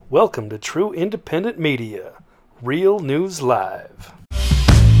Welcome to True Independent Media, Real News Live.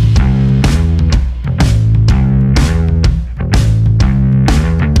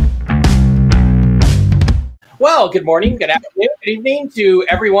 Well, good morning, good afternoon, good evening to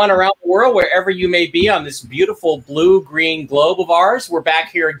everyone around the world, wherever you may be on this beautiful blue-green globe of ours. We're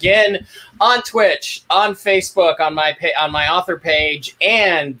back here again on Twitch, on Facebook, on my author page,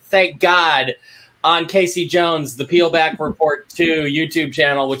 and thank God on Casey Jones, the Peel Back Report 2 YouTube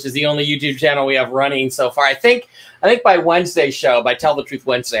channel, which is the only YouTube channel we have running so far. I think by Wednesday's show, by Tell the Truth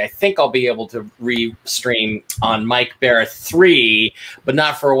Wednesday, I think I'll be able to re-stream on Mike Barrett 3, but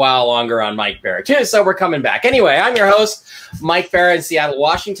not for a while longer on Mike Barrett 2. So we're coming back. Anyway, I'm your host, Mike Barrett in Seattle,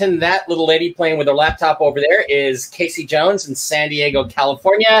 Washington. That little lady playing with her laptop over there is Casey Jones in San Diego,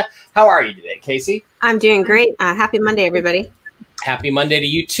 California. How are you today, Casey? I'm doing great. Happy Monday, everybody. Happy Monday to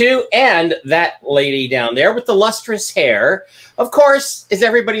you too. And that lady down there with the lustrous hair, of course, is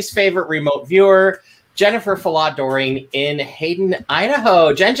everybody's favorite remote viewer, Jennifer Falah-Doring in Hayden,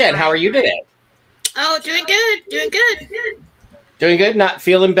 Idaho. Jen, how are you today? Oh, doing good. Doing good? Not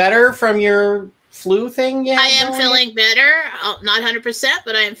feeling better from your flu thing yet? I am feeling better. Not 100%,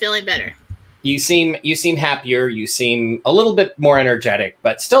 but I am feeling better. You seem happier. You seem a little bit more energetic,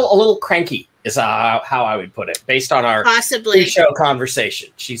 but still a little cranky is how I would put it, based on our pre-show conversation.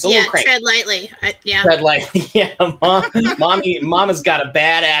 She's a little cranky. Tread lightly. Tread lightly. Yeah, Mama's got a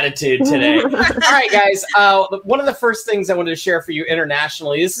bad attitude today. All right, guys. One of the first things I wanted to share for you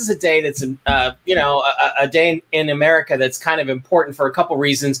internationally, this is a day that's, a day in America that's kind of important for a couple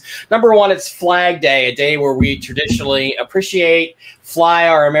reasons. Number one, it's Flag Day, a day where we traditionally appreciate, fly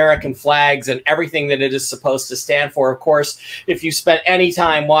our American flags and everything that it is supposed to stand for. Of course, if you spent any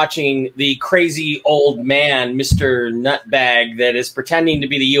time watching the crazy old man, Mr. Nutbag, that is pretending to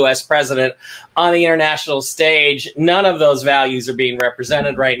be the U.S. president on the international stage, none of those values are being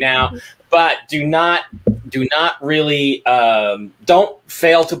represented right now. But do not really, don't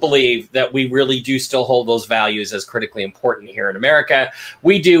fail to believe that we really do still hold those values as critically important here in America.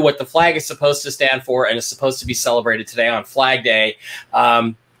 We do what the flag is supposed to stand for and is supposed to be celebrated today on Flag Day.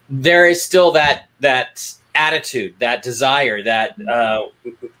 There is still that attitude, that desire, that,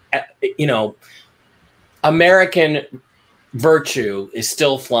 American virtue is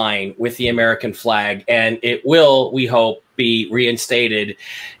still flying with the American flag, and it will, we hope, be reinstated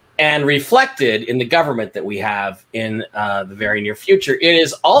and reflected in the government that we have in the very near future. It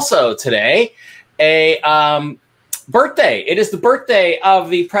is also today a birthday. It is the birthday of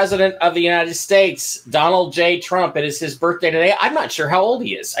the President of the United States, Donald J. Trump. It is his birthday today. I'm not sure how old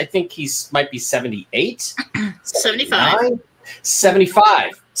he is. I think might be 78. 75.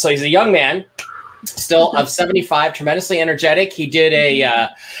 75. So he's a young man, still of 75, tremendously energetic. He did a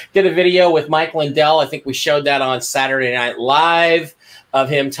video with Mike Lindell. I think we showed that on Saturday Night Live, of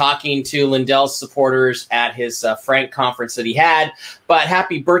him talking to Lindell's supporters at his Frank conference that he had. But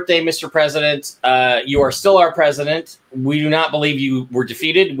happy birthday, Mr. President. You are still our president. We do not believe you were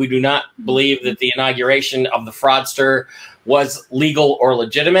defeated. We do not believe that the inauguration of the fraudster was legal or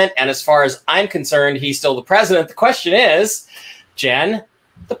legitimate. And as far as I'm concerned, he's still the president. The question is, Jen,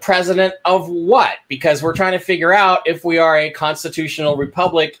 the president of what? Because we're trying to figure out if we are a constitutional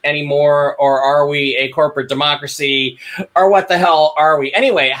republic anymore, or are we a corporate democracy, or what the hell are we?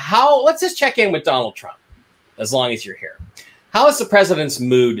 Anyway, let's just check in with Donald Trump, as long as you're here. How is the president's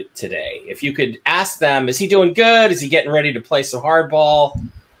mood today? If you could ask them, is he doing good? Is he getting ready to play some hardball?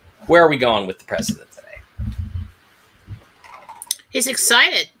 Where are we going with the president today? He's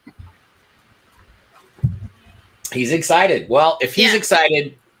excited. He's excited. Well, if he's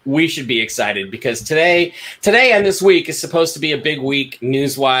excited, we should be excited, because today and this week is supposed to be a big week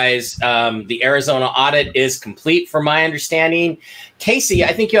news-wise. The Arizona audit is complete, from my understanding. Casey,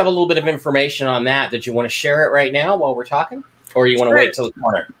 I think you have a little bit of information on that. Did you want to share it right now while we're talking, or you want to wait till the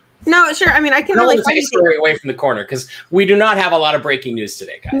corner? No, sure. I mean, I can really take a story away from the corner, because we do not have a lot of breaking news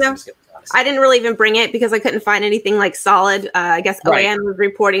today, guys. No. I didn't really even bring it because I couldn't find anything like solid. I guess OAN was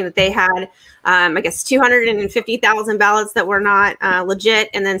reporting that they had, 250,000 ballots that were not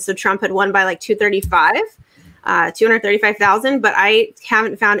legit. And then so Trump had won by like 235,000. But I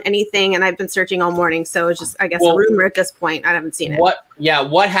haven't found anything, and I've been searching all morning. So it's just, I guess, a rumor at this point. I haven't seen it.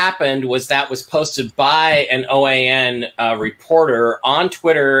 What happened was that was posted by an OAN reporter on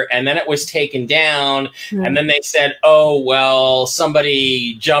Twitter, and then it was taken down. And then they said, oh, well,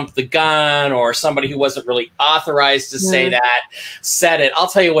 somebody jumped the gun, or somebody who wasn't really authorized to say that said it. I'll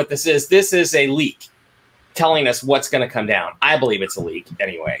tell you what this is. This is a leak telling us what's going to come down. I believe it's a leak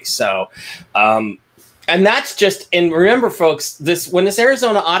anyway. So, and that's just, and remember, folks, when this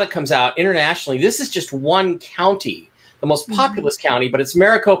Arizona audit comes out internationally, this is just one county the most populous county, but it's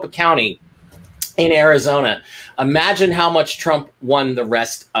Maricopa County in Arizona. Imagine how much Trump won the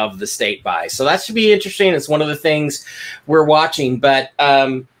rest of the state by. So that should be interesting. It's one of the things we're watching. But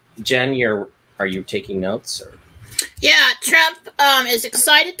Jen, are you taking notes? Or? Yeah, Trump is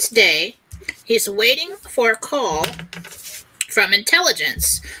excited today. He's waiting for a call from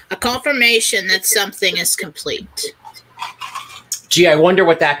intelligence, a confirmation that something is complete. Gee, I wonder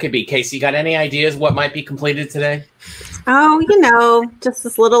what that could be. Casey, got any ideas what might be completed today? Oh, just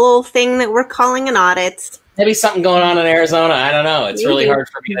this little thing that we're calling an audit. Maybe something going on in Arizona. I don't know. It's really hard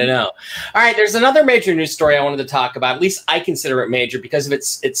for me to know. All right, there's another major news story I wanted to talk about. At least I consider it major because of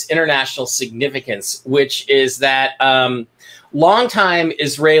its international significance, which is that longtime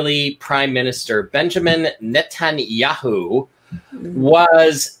Israeli Prime Minister Benjamin Netanyahu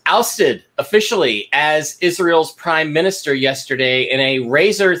was ousted officially as Israel's prime minister yesterday in a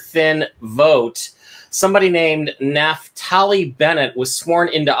razor-thin vote. Somebody named Naftali Bennett was sworn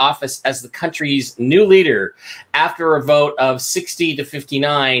into office as the country's new leader after a vote of 60 to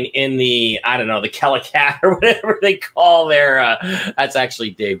 59 in the, I don't know, the Kellicat or whatever they call their, that's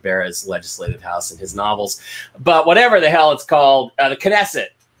actually Dave Barra's legislative house in his novels, but whatever the hell it's called, the Knesset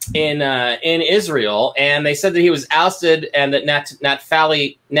in Israel. And they said that he was ousted and that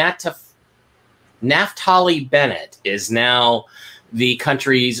Naftali Bennett is now the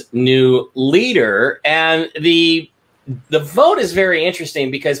country's new leader. And the vote is very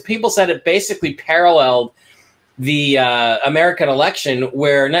interesting because people said it basically paralleled the American election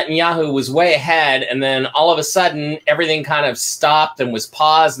where Netanyahu was way ahead, and then all of a sudden everything kind of stopped and was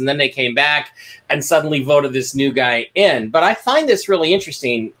paused, and then they came back and suddenly voted this new guy in. But I find this really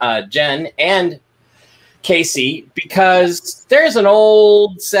interesting, Jen and Casey, because there's an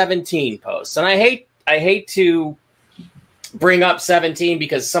old 17 post, and I hate to bring up 17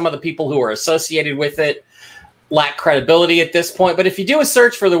 because some of the people who are associated with it lack credibility at this point. But if you do a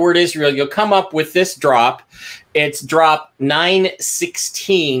search for the word Israel, you'll come up with this drop. It's drop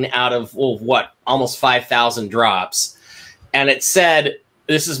 916 out of, almost 5,000 drops. And it said,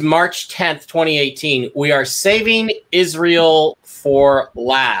 this is March 10th, 2018. We are saving Israel for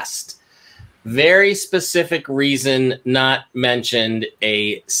last. Very specific reason not mentioned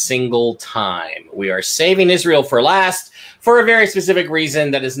a single time. We are saving Israel for last for a very specific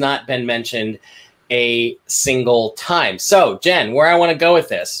reason that has not been mentioned a single time. So, Jen, where I want to go with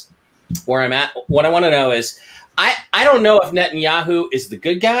this, where I'm at, what I want to know is, I don't know if Netanyahu is the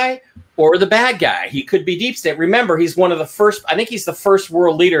good guy or the bad guy. He could be deep state. Remember, he's one of the first, I think he's the first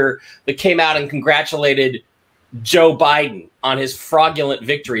world leader that came out and congratulated Joe Biden on his fraudulent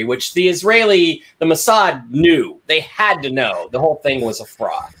victory, which the Mossad knew. They had to know the whole thing was a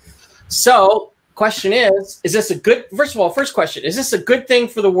fraud. So, question is this a good, first question, is this a good thing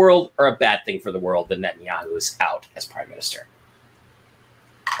for the world or a bad thing for the world that Netanyahu is out as prime minister?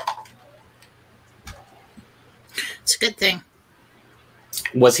 It's a good thing.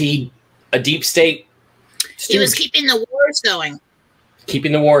 Was he a deep state stooge? He was keeping the wars going.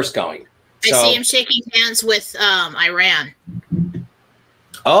 Keeping the wars going. I see him shaking hands with Iran.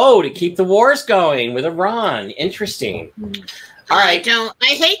 Oh, to keep the wars going with Iran. Interesting. All right. I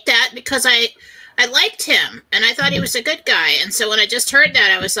hate that because I liked him and I thought he was a good guy. And so when I just heard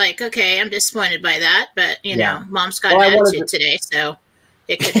that, I was like, okay, I'm disappointed by that. But, you know, Mom's got an attitude today, so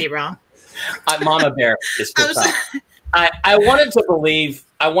it could be wrong. Mama Bear is pissed off. I wanted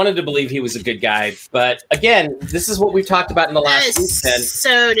to believe he was a good guy, but again, this is what we've talked about in the last week.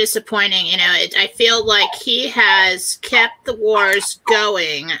 So disappointing. You know, I feel like he has kept the wars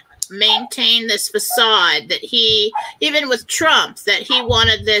going, maintained this facade that he, even with Trump, that he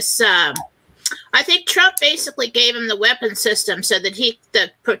wanted this. I think Trump basically gave him the weapon system so that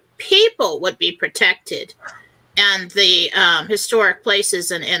the people would be protected. And the historic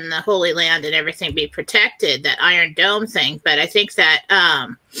places in the Holy Land and everything be protected, that Iron Dome thing. But I think that,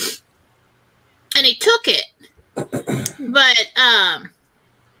 and he took it, but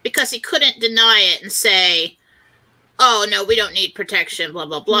because he couldn't deny it and say, oh, no, we don't need protection, blah,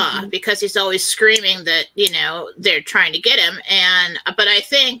 blah, blah, because he's always screaming that, you know, they're trying to get him. But I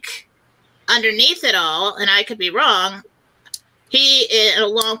think underneath it all, and I could be wrong, he,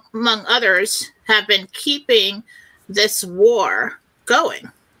 among others, have been keeping this war going.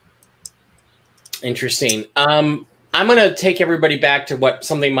 Interesting. I'm going to take everybody back to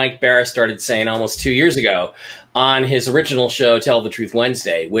something Mike Barra started saying almost 2 years ago on his original show, Tell the Truth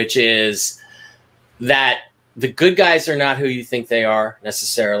Wednesday, which is that the good guys are not who you think they are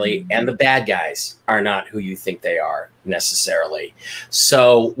necessarily, and the bad guys are not who you think they are necessarily.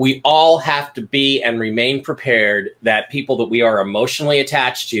 So we all have to be and remain prepared that people that we are emotionally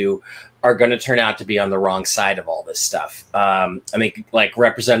attached to are going to turn out to be on the wrong side of all this stuff. I mean, like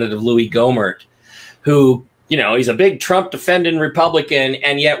Representative Louis Gohmert, who, you know, he's a big Trump defending Republican,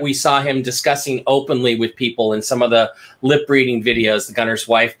 and yet we saw him discussing openly with people in some of the lip reading videos the gunner's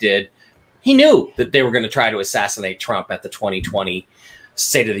wife did. He knew that they were going to try to assassinate Trump at the 2020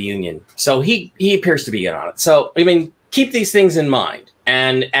 State of the Union. So he appears to be in on it. So, I mean, keep these things in mind.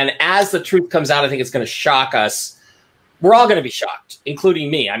 And as the truth comes out, I think it's going to shock us. We're all going to be shocked,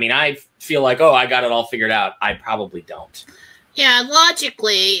 including me. I mean, I feel like, oh, I got it all figured out. I probably don't. Yeah,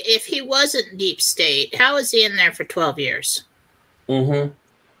 logically, if he wasn't deep state, how is he in there for 12 years?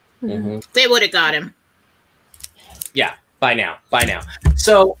 Mm-hmm. Mm-hmm. They would have got him. Yeah, by now.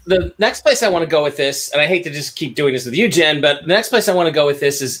 So the next place I want to go with this, and I hate to just keep doing this with you, Jen, but the next place I want to go with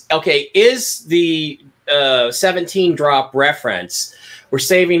this is, okay, is the 17 drop reference, we're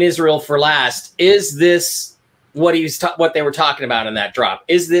saving Israel for last, is this what they were talking about in that drop?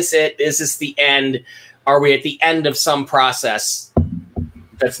 Is this it? Is this the end? Are we at the end of some process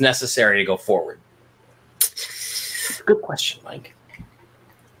that's necessary to go forward? Good question, Mike.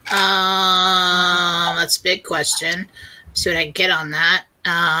 That's a big question. See what I can get on that.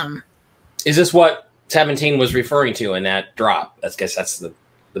 Is this what 17 was referring to in that drop? I guess that's the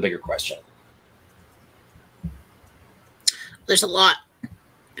bigger question. There's a lot.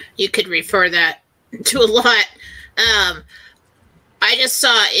 You could refer that to a lot. I just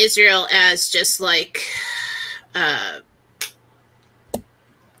saw Israel as just like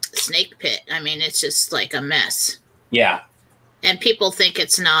snake pit. I mean, it's just like a mess. Yeah. And people think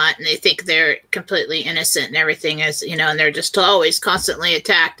it's not, and they think they're completely innocent and everything is, you know, and they're just always constantly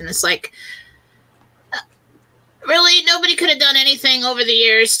attacked. And it's like, really, nobody could have done anything over the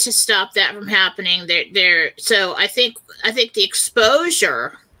years to stop that from happening. So I think the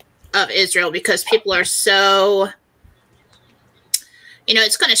exposure of Israel, because people are so, you know,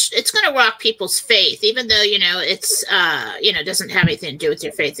 it's gonna rock people's faith, even though, you know, it's you know, doesn't have anything to do with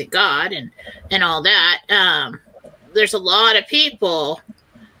your faith in God and all that. There's a lot of people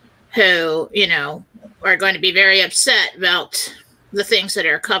who, you know, are going to be very upset about the things that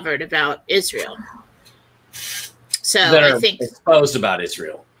are covered about Israel. So I think exposed about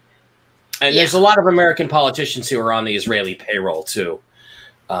Israel. And there's a lot of American politicians who are on the Israeli payroll too.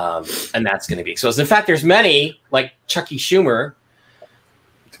 And that's going to be exposed. In fact, there's many, like Chucky Schumer,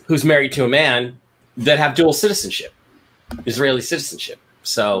 who's married to a man, that have dual citizenship, Israeli citizenship.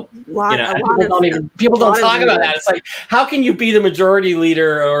 So, you know, people don't talk about that. It's like, how can you be the majority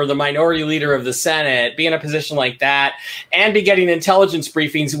leader or the minority leader of the Senate, be in a position like that, and be getting intelligence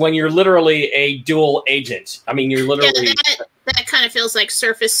briefings when you're literally a dual agent? I mean, you're literally... Yeah, that kind of feels like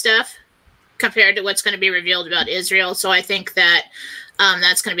surface stuff compared to what's going to be revealed about Israel. So I think that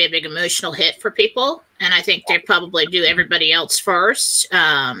that's going to be a big emotional hit for people. And I think they probably do everybody else first.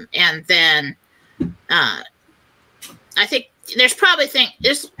 And then I think there's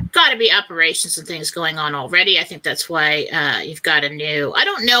got to be operations and things going on already. I think that's why you've got a new, I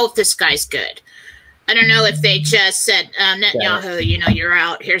don't know if this guy's good. I don't know if they just said, Netanyahu, you know, you're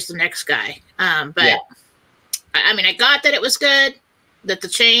out, here's the next guy. But I mean, I got that it was good, that the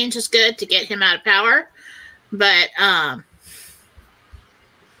change is good to get him out of power. But I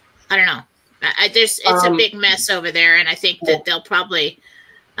don't know. It's a big mess over there. And I think that they'll probably,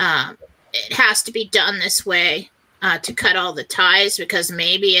 it has to be done this way. To cut all the ties, because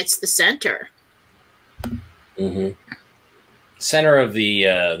maybe it's the center. Mm-hmm. Center of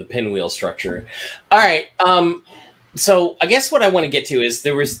the pinwheel structure. All right. So I guess what I want to get to is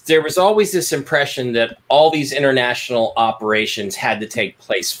there was always this impression that all these international operations had to take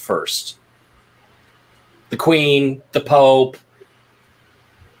place first. The Queen, the Pope,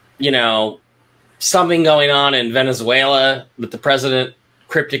 you know, something going on in Venezuela that the president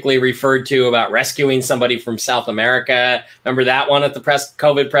cryptically referred to about rescuing somebody from South America. Remember that one at the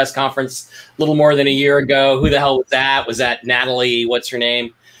COVID press conference a little more than a year ago? Who the hell was that? Was that Natalie? What's her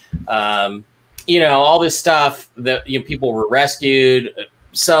name? You know, all this stuff that, you know, people were rescued.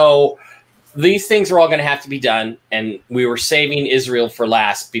 So these things are all going to have to be done. And we were saving Israel for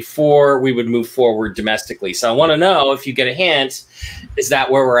last before we would move forward domestically. So I want to know if you get a hint, is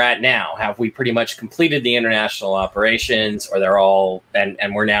that where we're at now? Have we pretty much completed the international operations, or they're all, and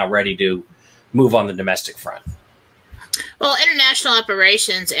we're now ready to move on the domestic front? Well, international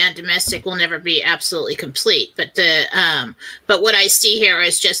operations and domestic will never be absolutely complete, but but what I see here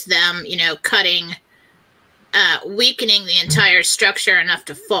is just them, you know, weakening the entire structure enough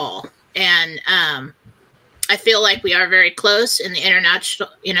to fall. And I feel like we are very close in the international,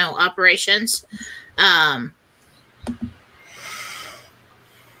 you know, operations.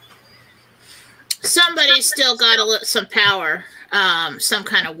 Somebody's still got some power some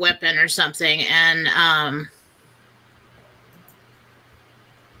kind of weapon or something. And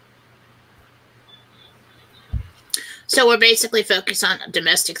so we're basically focused on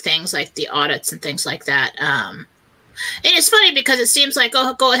domestic things like the audits and things like that. And it's funny because it seems like,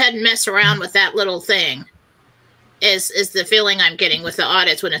 oh, go ahead and mess around with that little thing is the feeling I'm getting with the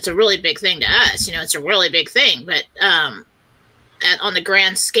audits when it's a really big thing to us. You know, it's a really big thing. But on the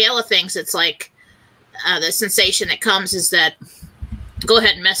grand scale of things, it's like the sensation that comes is that go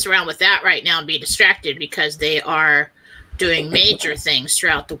ahead and mess around with that right now and be distracted because they are doing major things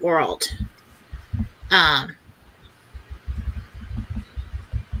throughout the world.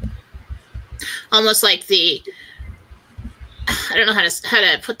 Almost like I don't know how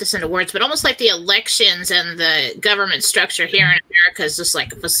to put this into words, but almost like the elections and the government structure here in America is just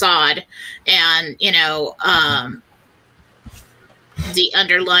like a facade, and the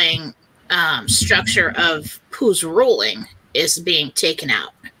underlying structure of who's ruling is being taken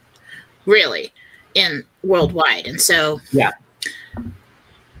out, really, in worldwide. And so, what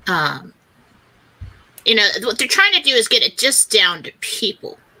they're trying to do is get it just down to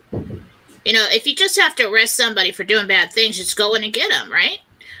people. You know, if you just have to arrest somebody for doing bad things, just go in and get them, right?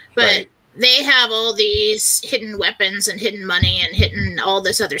 But they have all these hidden weapons and hidden money and hidden all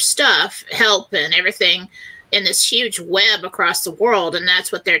this other stuff, help and everything in this huge web across the world. And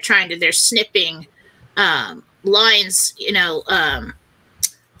that's what they're trying to, they're snipping lines,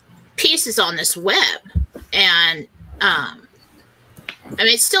 pieces on this web. And, I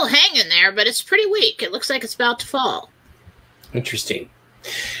mean, it's still hanging there, but it's pretty weak. It looks like it's about to fall.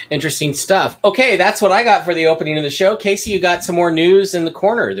 Interesting stuff. Okay, that's what I got for the opening of the show. Casey, you got some more news in the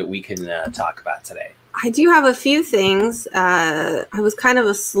corner that we can talk about today. I do have a few things. I was kind of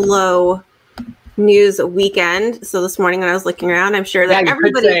a slow news weekend. So this morning when I was looking around, I'm sure that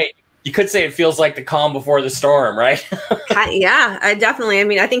you could say it feels like the calm before the storm, right? Yeah, I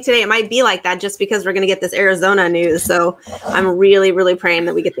mean, I think today it might be like that just because we're going to get this Arizona news. So I'm really, really praying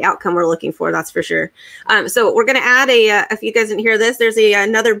that we get the outcome we're looking for. That's for sure. So we're going to add if you guys didn't hear this, there's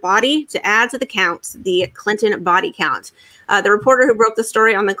another body to add to the count, the Clinton body count. The reporter who broke the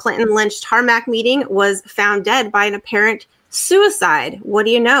story on the Clinton Lynch tarmac meeting was found dead by an apparent suicide. What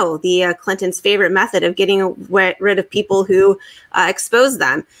do you know? The Clinton's favorite method of getting rid of people who expose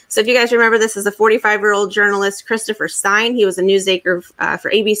them. So if you guys remember, this is a 45-year-old journalist, Christopher Stein. He was a news anchor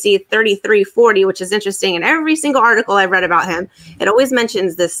for ABC 3340, which is interesting. In every single article I've read about him, it always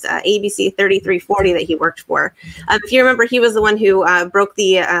mentions this ABC 3340 that he worked for. If you remember, he was the one who broke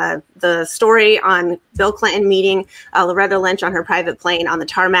the story on Bill Clinton meeting Loretta Lynch on her private plane on the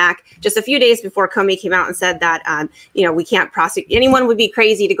tarmac just a few days before Comey came out and said that, we can't prosecute. Anyone would be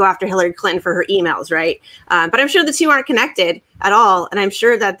crazy to go after Hillary Clinton for her emails, right? But I'm sure the two aren't connected at all. And I'm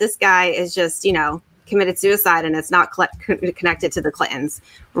sure that this guy is just, committed suicide and it's not connected to the Clintons,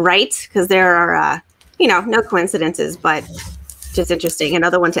 right? Because there are, no coincidences, but just interesting.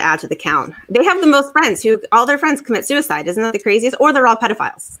 Another one to add to the count. They have the most friends who all their friends commit suicide. Isn't that the craziest? Or they're all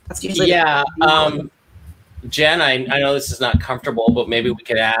pedophiles. That's usually Jen, I know this is not comfortable, but maybe we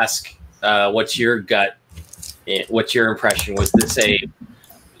could ask, what's your gut? What's your impression? Was this a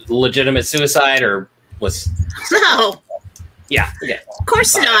legitimate suicide or was... No. Yeah. Of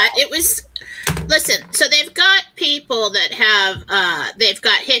course not. It was... Listen, so they've got people that have... they've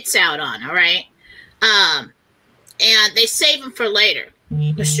got hits out on, all right? And they save them for later.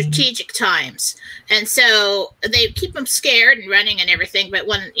 The strategic times. And so they keep them scared and running and everything, but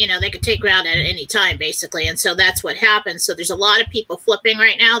when, they could take them out at any time, basically. And so that's what happens. So there's a lot of people flipping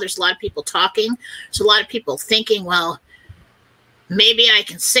right now. There's a lot of people talking. There's a lot of people thinking, well, maybe I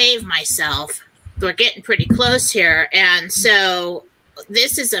can save myself. We're getting pretty close here. And so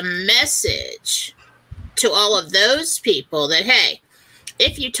this is a message to all of those people that, hey,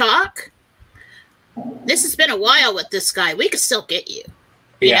 if you talk, this has been a while with this guy. We could still get you.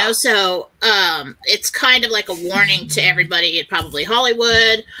 You know, so it's kind of like a warning to everybody in probably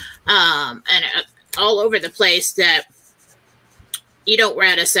Hollywood and all over the place that you don't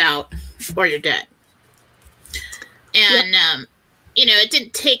rat us out or you're dead. And, it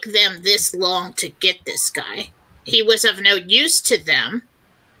didn't take them this long to get this guy. He was of no use to them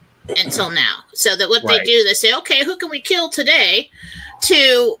until now. So that what they do, they say, okay, who can we kill today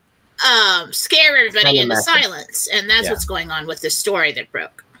to scare everybody into silence? And that's what's going on with this story that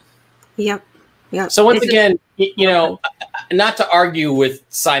broke. Yep. So once again, not to argue with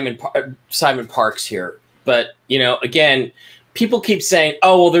Simon Parks here, but again, people keep saying,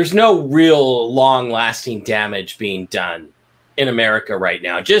 "Oh, well, there's no real long-lasting damage being done in America right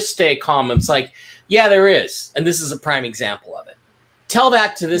now. Just stay calm." It's like, yeah, there is, and this is a prime example of it. Tell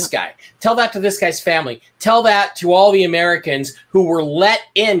that to this guy. Tell that to this guy's family. Tell that to all the Americans who were let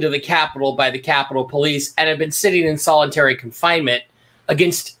into the Capitol by the Capitol Police and have been sitting in solitary confinement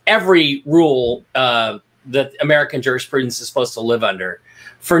against every rule that American jurisprudence is supposed to live under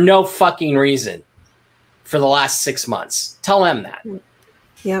for no fucking reason for the last 6 months. Tell them that.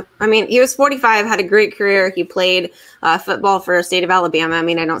 Yep. I mean, he was 45, had a great career. He played football for the state of Alabama. I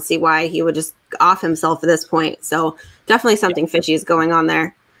mean, I don't see why he would just off himself at this point. So definitely something fishy is going on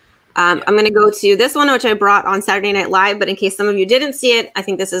there. I'm going to go to this one, which I brought on Saturday Night Live, but in case some of you didn't see it, I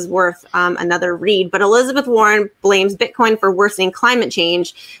think this is worth another read. But Elizabeth Warren blames Bitcoin for worsening climate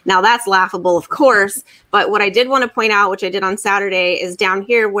change. Now, that's laughable, of course. But what I did want to point out, which I did on Saturday, is down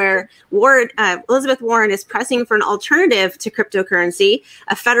here where Elizabeth Warren is pressing for an alternative to cryptocurrency,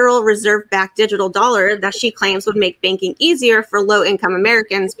 a Federal Reserve-backed digital dollar that she claims would make banking easier for low-income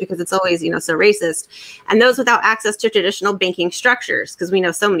Americans because it's always, so racist, and those without access to traditional banking structures, because we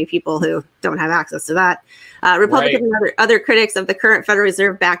know so many people who don't have access to that. Republicans and other critics of the current Federal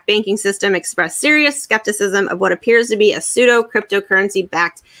Reserve-backed banking system express serious skepticism of what appears to be a pseudo-cryptocurrency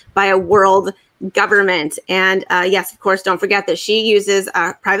backed by a world government. And yes, of course, don't forget that she uses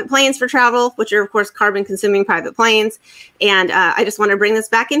private planes for travel, which are, of course, carbon-consuming private planes. And I just want to bring this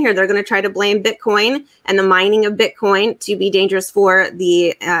back in here. They're going to try to blame Bitcoin and the mining of Bitcoin to be dangerous for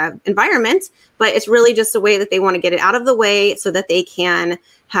the environment. But it's really just a way that they want to get it out of the way so that they can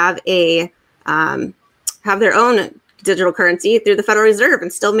have have their own digital currency through the Federal Reserve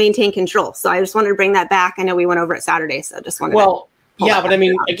and still maintain control. So I just wanted to bring that back. I know we went over it Saturday, so just wanted to. Yeah, but I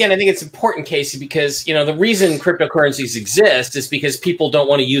mean, again, I think it's important, Casey, because, the reason cryptocurrencies exist is because people don't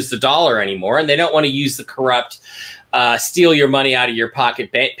want to use the dollar anymore, and they don't want to use the corrupt, steal your money out of your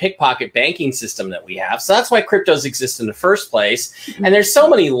pocket, pickpocket banking system that we have. So that's why cryptos exist in the first place. And there's so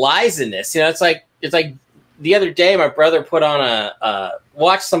many lies in this. It's like the other day, my brother put on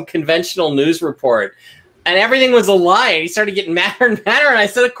watched some conventional news report, and everything was a lie. And he started getting madder and madder. And I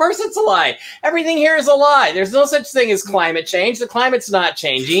said, of course it's a lie. Everything here is a lie. There's no such thing as climate change. The climate's not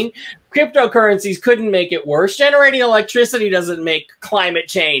changing. Cryptocurrencies couldn't make it worse. Generating electricity doesn't make climate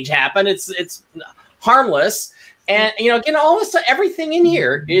change happen. It's harmless. And, again, all this stuff, everything in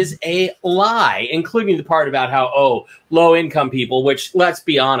here is a lie, including the part about how, low-income people, which, let's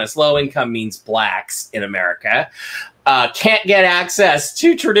be honest, low-income means blacks in America, can't get access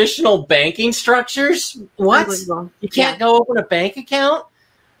to traditional banking structures. What? You can't go open a bank account?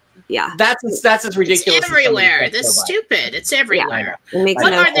 Yeah. That's as ridiculous. It's everywhere. That's stupid. It's everywhere. Yeah.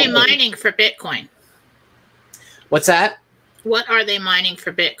 What are they mining for Bitcoin? What's that? What are they mining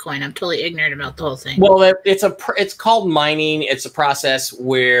for Bitcoin? I'm totally ignorant about the whole thing. Well, it's called mining. It's a process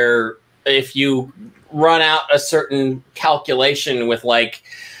where if you run out a certain calculation with like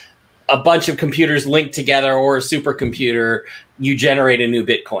a bunch of computers linked together or a supercomputer, you generate a new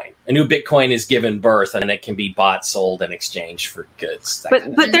Bitcoin. A new Bitcoin is given birth, and it can be bought, sold, and exchanged for goods.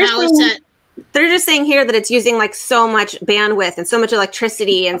 But they're just saying here that it's using like so much bandwidth and so much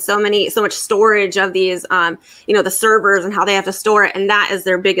electricity and so much storage of these, the servers and how they have to store it. And that is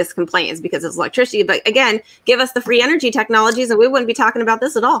their biggest complaint, is because it's electricity. But again, give us the free energy technologies and we wouldn't be talking about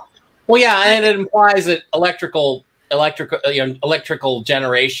this at all. Well, yeah, and it implies that electrical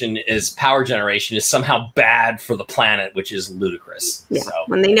generation power generation is somehow bad for the planet, which is ludicrous. Yeah, so,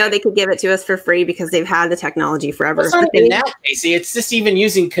 when they know they could give it to us for free because they've had the technology forever. It's not even that, Casey. It's just even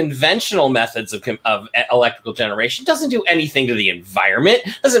using conventional methods of electrical generation doesn't do anything to the environment.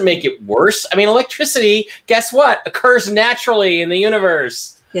 Doesn't make it worse. I mean, electricity, guess what? Occurs naturally in the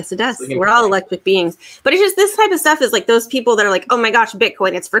universe. Yes, it does. We're all electric beings. But it's just this type of stuff is like those people that are like, oh my gosh,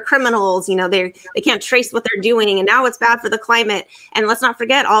 Bitcoin, it's for criminals. They can't trace what they're doing. And now it's bad for the climate. And let's not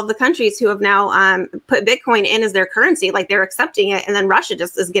forget all of the countries who have now put Bitcoin in as their currency, like they're accepting it. And then Russia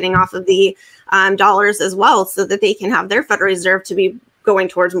just is getting off of the dollars as well, so that they can have their Federal Reserve to be going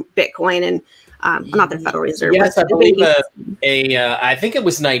towards Bitcoin and not the Federal Reserve. Yes, I believe I think it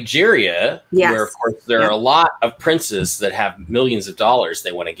was Nigeria, where, of course, there are a lot of princes that have millions of dollars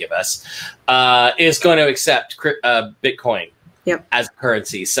they want to give us, is going to accept Bitcoin as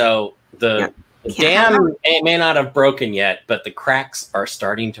currency. So the dam may not have broken yet, but the cracks are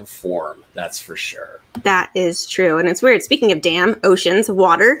starting to form. That's for sure. That is true. And it's weird. Speaking of dam, oceans,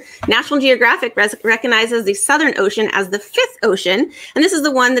 water, National Geographic recognizes the Southern Ocean as the fifth ocean. And this is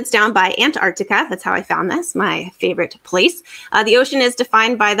the one that's down by Antarctica. That's how I found this, my favorite place. The ocean is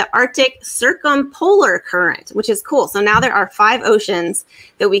defined by the Arctic Circumpolar Current, which is cool. So now there are 5 oceans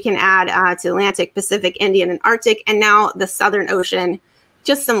that we can add to Atlantic, Pacific, Indian, and Arctic. And now the Southern Ocean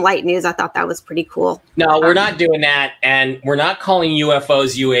just some light news. I thought that was pretty cool. No, we're not doing that, and we're not calling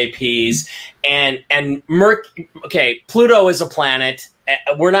UFOs UAPs. And okay, Pluto is a planet.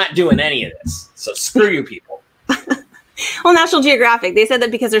 We're not doing any of this. So screw you people. Well, National Geographic, they said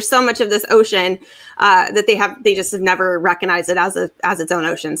that because there's so much of this ocean that they just have never recognized it as its own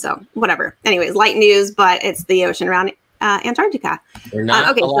ocean. So whatever. Anyways, light news, but it's the ocean around Antarctica. We're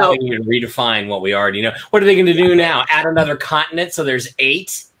not allowing you to redefine what we already know. What are they going to do now? Add another continent so there's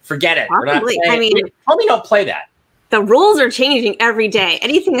 8? Forget it. Probably. We're not playing. Tell me don't play that. The rules are changing every day.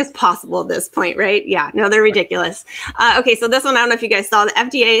 Anything is possible at this point, right? Yeah, no, they're ridiculous. Okay, so this one, I don't know if you guys saw. The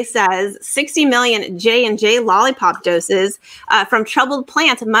FDA says 60 million J&J lollipop doses from troubled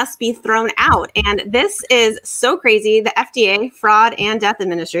plants must be thrown out. And this is so crazy. The FDA, Fraud and Death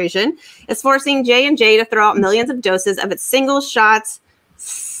Administration, is forcing J&J to throw out millions of doses of its single shots,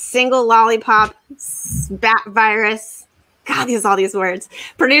 single lollipop, bat virus, God, all these words,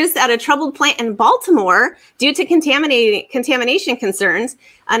 produced at a troubled plant in Baltimore due to contamination concerns.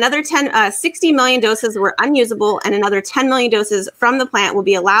 Another 60 million doses were unusable, and another 10 million doses from the plant will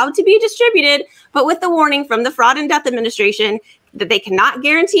be allowed to be distributed, but with the warning from the Fraud and Death Administration that they cannot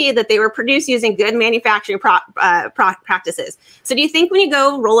guarantee that they were produced using good manufacturing practices. So do you think when you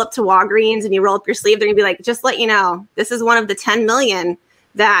go roll up to Walgreens and you roll up your sleeve, they're going to be like, just let you know, this is one of the 10 million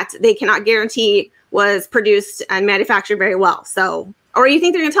that they cannot guarantee was produced and manufactured very well. So, or you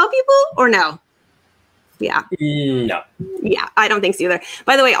think they're going to tell people or no? Yeah. No. Yeah, I don't think so either.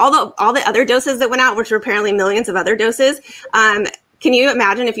 By the way, all the other doses that went out, which were apparently millions of other doses, can you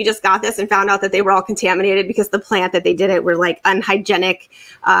imagine if you just got this and found out that they were all contaminated because the plant that they did it were like unhygienic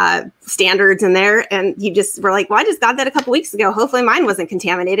standards in there, and you just were like, well, I just got that a couple weeks ago. Hopefully mine wasn't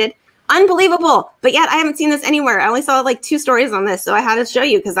contaminated. Unbelievable. But yet I haven't seen this anywhere. I only saw like 2 stories on this, so I had to show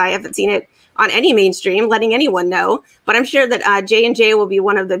you because I haven't seen it on any mainstream, letting anyone know. But I'm sure that J&J will be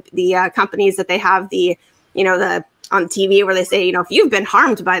one of the companies that they have the on TV where they say, if you've been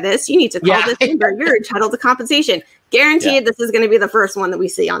harmed by this, you need to call this number. You're entitled to compensation. Guaranteed, this is going to be the first one that we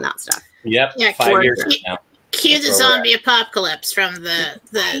see on that stuff. Yep. Yeah, 5 years from now. Cue the zombie apocalypse from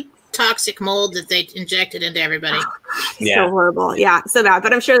the toxic mold that they injected into everybody. So horrible. Yeah, so bad.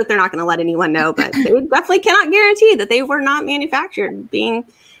 But I'm sure that they're not going to let anyone know. But they definitely cannot guarantee that they were not manufactured being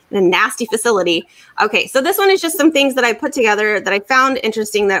in a nasty facility. Okay, so this one is just some things that I put together that I found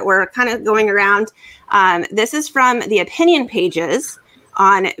interesting that were kind of going around. This is from the opinion pages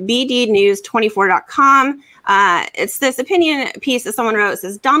on bdnews24.com. It's this opinion piece that someone wrote. It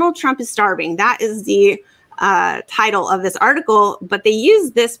says, Donald Trump is starving. That is the title of this article, but they use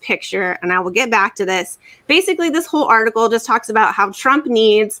this picture, and I will get back to this. Basically, this whole article just talks about how Trump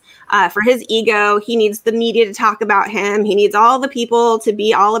needs, for his ego, he needs the media to talk about him. He needs all the people to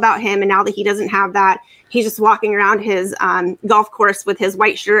be all about him. And now that he doesn't have that, he's just walking around his golf course with his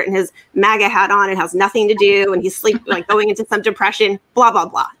white shirt and his MAGA hat on. It has nothing to do, and he's like going into some depression, blah, blah,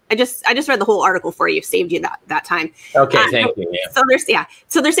 blah. I just read the whole article for you, saved you that time. Okay, thank you. Yeah.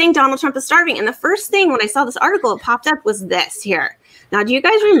 So they're saying Donald Trump is starving. And the first thing when I saw this article, it popped up was this here. Now, do you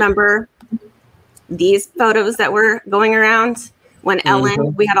guys remember these photos that were going around when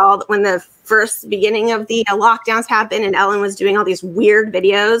Ellen, when the first beginning of the lockdowns happened and Ellen was doing all these weird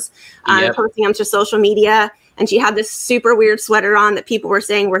videos, posting them to social media. And she had this super weird sweater on that people were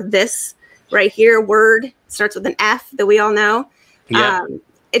saying were this right here word, starts with an F that we all know. Yeah.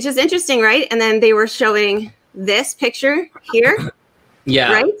 It's just interesting, right? And then they were showing this picture here.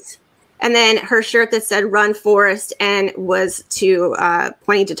 Yeah. Right? And then her shirt that said Run Forrest and was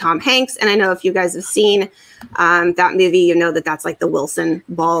pointing to Tom Hanks. And I know if you guys have seen that movie, you know that that's like the Wilson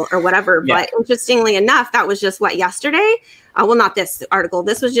ball or whatever. Yeah. But interestingly enough, that was just yesterday? Well, not this article.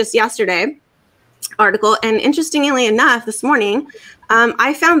 This was just yesterday article. And interestingly enough, this morning,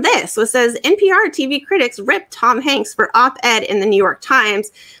 I found this. So it says NPR TV critics ripped Tom Hanks for op-ed in the New York Times,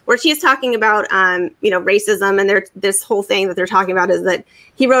 where she's talking about, racism. And this whole thing that they're talking about is that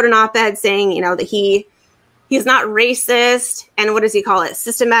he wrote an op-ed saying, that he's not racist. And what does he call it?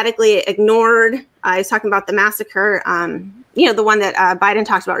 Systematically ignored. He's talking about the massacre, the one that Biden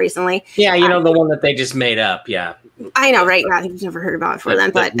talked about recently. Yeah, the one that they just made up. Yeah. I know, right? Yeah, I've never heard about it before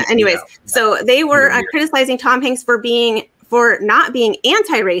then. But anyways, so they were criticizing Tom Hanks for not being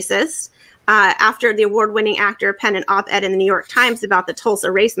anti-racist after the award-winning actor penned an op-ed in the New York Times about the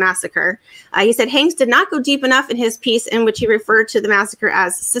Tulsa race massacre. He said Hanks did not go deep enough in his piece in which he referred to the massacre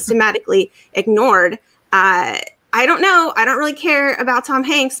as systematically ignored. I don't know. I don't really care about Tom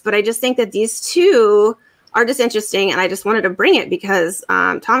Hanks, but I just think that these two are just interesting, and I just wanted to bring it because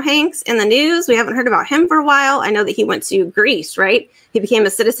Tom Hanks in the news, we haven't heard about him for a while. I know that he went to Greece, right? He became a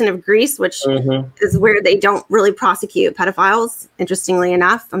citizen of Greece, which is where they don't really prosecute pedophiles, interestingly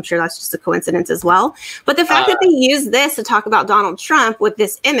enough. I'm sure that's just a coincidence as well. But the fact that they use this to talk about Donald Trump with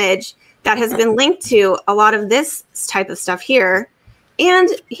this image that has been linked to a lot of this type of stuff here, and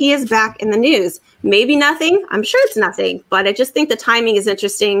he is back in the news. Maybe nothing. I'm sure it's nothing, but I just think the timing is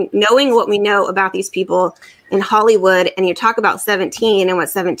interesting, knowing what we know about these people in Hollywood. And you talk about 17 and what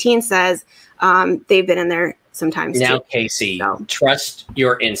 17 says, they've been in there sometimes. Now, too. Casey, trust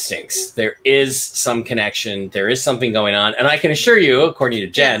your instincts. There is some connection. There is something going on. And I can assure you, according to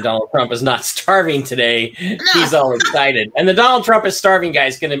Jen, Donald Trump is not starving today. No. He's all excited. And the Donald Trump is starving guy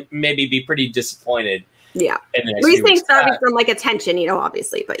is going to maybe be pretty disappointed. Yeah. We're saying starving from like attention,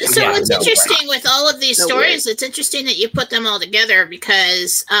 obviously. But so what's interesting with all of these stories, it's interesting that you put them all together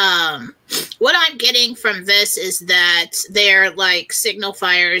because what I'm getting from this is that they're like signal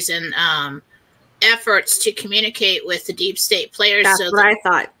fires and efforts to communicate with the deep state players. That's what I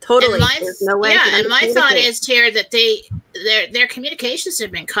thought. Totally. There's no way. Yeah, and my thought is here that their communications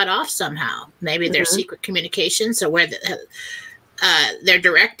have been cut off somehow. Maybe their secret communications, or where their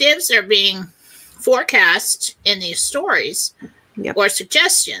directives are being forecast in these stories or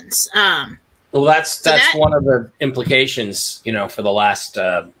suggestions. Well, that's one of the implications, for the last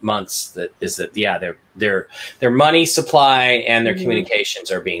months. Their money supply and their communications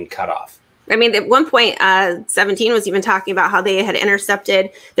are being cut off. I mean, at one point, 17 was even talking about how they had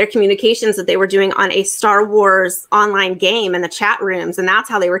intercepted their communications that they were doing on a Star Wars online game in the chat rooms. And that's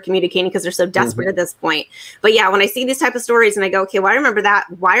how they were communicating because they're so desperate at this point. But yeah, when I see these type of stories and I go, okay, well, I remember that.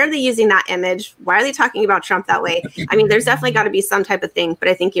 Why are they using that image? Why are they talking about Trump that way? I mean, there's definitely got to be some type of thing. But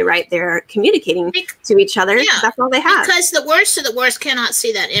I think you're right. They're communicating to each other. Yeah, that's all they have. Because the worst of the worst cannot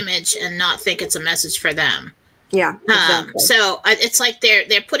see that image and not think it's a message for them. Yeah. Exactly. So it's like they're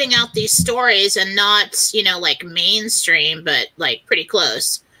putting out these stories and not, like mainstream, but like pretty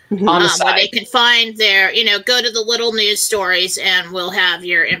close. On the side. Where they can find their, go to the little news stories and we'll have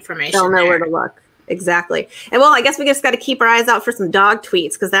your information. They'll know where to look. Exactly. And well, I guess we just got to keep our eyes out for some dog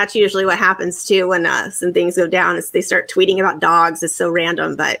tweets because that's usually what happens too when some things go down is they start tweeting about dogs. It's so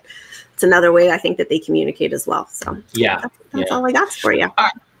random, but it's another way I think that they communicate as well. So that's all I got for you.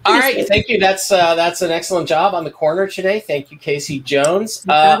 All right, thank you. That's an excellent job on the corner today. Thank you, Casey Jones.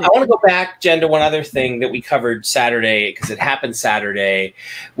 I want to go back, Jen, to one other thing that we covered Saturday because it happened Saturday,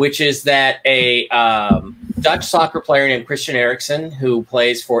 which is that a Dutch soccer player named Christian Eriksen, who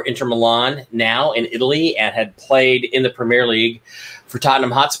plays for Inter Milan now in Italy and had played in the Premier League for Tottenham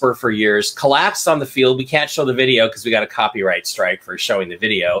Hotspur for years, collapsed on the field. We can't show the video because we got a copyright strike for showing the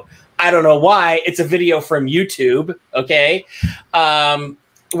video. I don't know why. It's a video from YouTube, okay?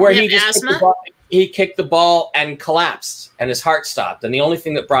 Where he just kicked the ball and collapsed, and his heart stopped. And the only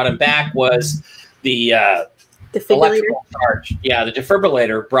thing that brought him back was the electrical charge. Yeah, the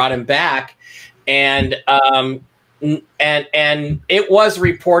defibrillator brought him back, and it was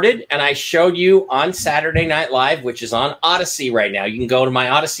reported. And I showed you on Saturday Night Live, which is on Odyssey right now. You can go to my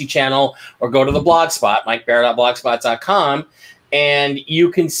Odyssey channel or go to the blogspot, MikeBear.blogspot.com. And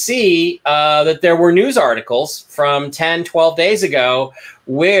you can see that there were news articles from 10, 12 days ago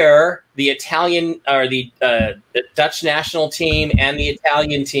where the Italian or the Dutch national team and the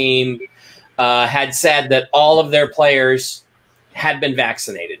Italian team had said that all of their players had been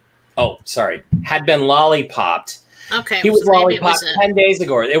vaccinated. Oh, sorry, had been lollipopped. Okay. He was lollipopped 10 days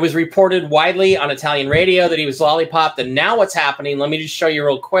ago. It was reported widely on Italian radio that he was lollipopped. And now what's happening, let me just show you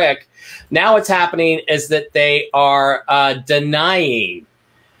real quick. Now what's happening is that they are denying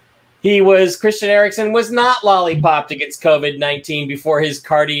Christian Eriksen was not lollipopped against COVID-19 before his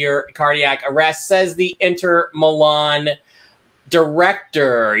cardiac arrest, says the Inter Milan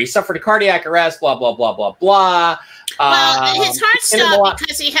director. He suffered a cardiac arrest, blah, blah, blah, blah, blah. Well, his heart stopped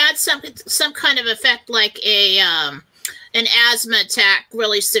because he had some kind of effect like an asthma attack,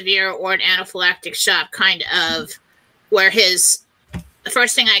 really severe, or an anaphylactic shock, kind of, where the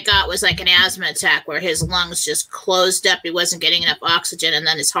first thing I got was like an asthma attack where his lungs just closed up. He wasn't getting enough oxygen, and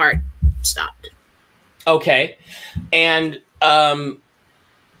then his heart stopped. Okay. And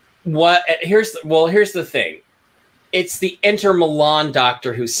here's the thing. It's the Inter Milan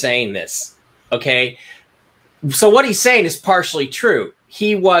doctor who's saying this. Okay. So what he's saying is partially true.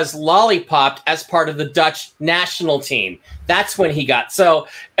 He was lollipopped as part of the Dutch national team. That's when he got. So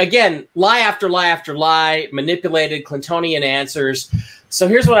again, lie after lie after lie, manipulated Clintonian answers. So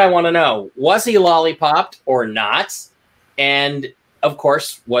here's what I want to know. Was he lollipopped or not? And of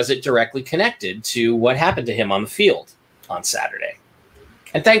course, was it directly connected to what happened to him on the field on Saturday?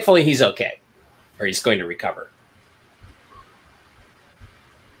 And thankfully, he's okay. or he's going to recover.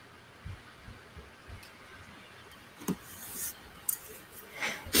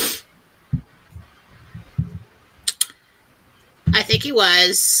 I think he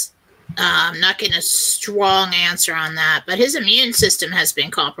was. Not getting a strong answer on that, but his immune system has been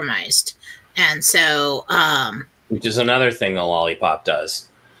compromised. And so... which is another thing the lollipop does.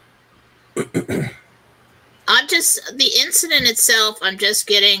 I'm just... The incident itself, I'm just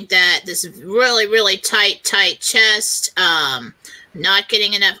getting that this really, really tight chest, not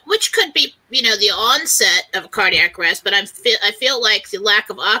getting enough, which could be, you know, the onset of cardiac arrest, but I feel like the lack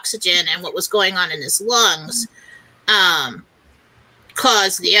of oxygen and what was going on in his lungs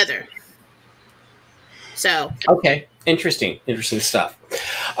caused the other. So okay, interesting stuff.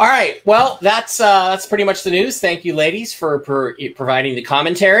 All right, well, that's pretty much the news. Thank you, ladies, for providing the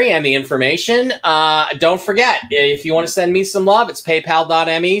commentary and the information. Don't forget, if you want to send me some love, it's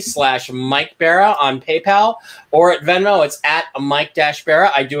paypal.me/Mike Barra on PayPal, or at Venmo, it's at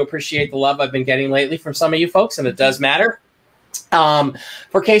Mike-Barra. I do appreciate the love I've been getting lately from some of you folks, and it does matter.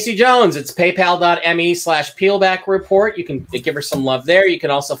 For Casey Jones, it's paypal.me/Peelback Report. You can give her some love there. You can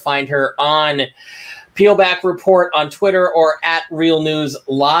also find her on Peelback Report on Twitter, or at Real News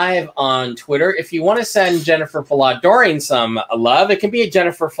Live on Twitter. If you want to send Jennifer Falad-Doring some love, it can be at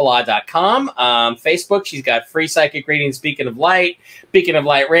jenniferfalad.com. Facebook, she's got free psychic readings, Beacon of Light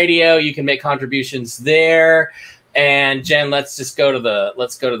Radio. You can make contributions there. And Jen, let's go to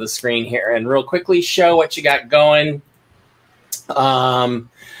the screen here and real quickly show what you got going.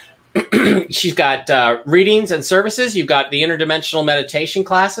 She's got readings and services. You've got the interdimensional meditation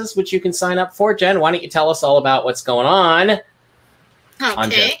classes, which you can sign up for. Jen, why don't you tell us all about what's going on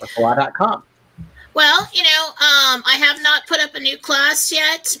jenniferfalad.com? Well, you know, I have not put up a new class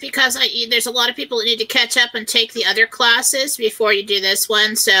yet because there's a lot of people that need to catch up and take the other classes before you do this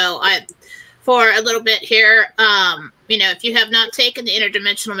one. So for a little bit here, you know, if you have not taken the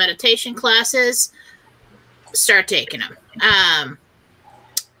interdimensional meditation classes, start taking them.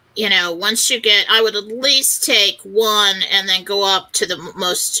 You know, once you get, I would at least take one and then go up to the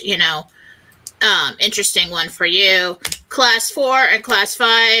most, you know, interesting one for you. Class 4 and Class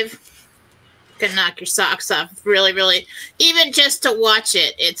 5 can knock your socks off. Really, really, even just to watch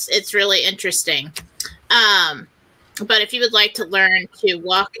it, it's really interesting. But if you would like to learn to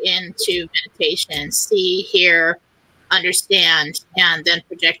walk into meditation, see, hear, understand, and then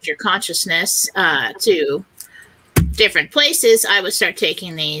project your consciousness to different places, I would start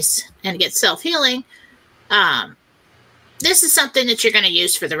taking these and get self-healing. This is something that you're going to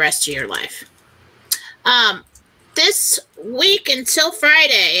use for the rest of your life. This week until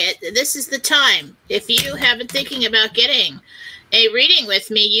Friday, this is the time. If you have been thinking about getting a reading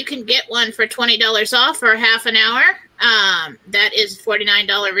with me, you can get one for $20 off for half an hour. That is a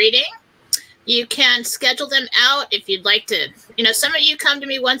 $49 reading. You can schedule them out if you'd like to. You know, some of you come to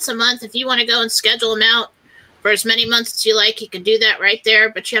me once a month. If you want to go and schedule them out for as many months as you like, you can do that right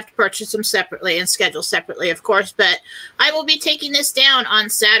there, but you have to purchase them separately and schedule separately, of course. But I will be taking this down on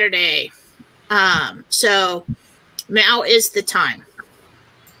Saturday. So now is the time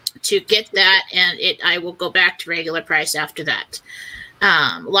to get that, and I will go back to regular price after that.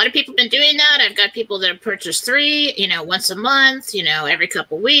 A lot of people have been doing that. I've got people that have purchased 3, you know, once a month, you know, every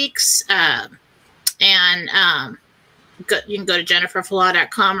couple weeks. You can go to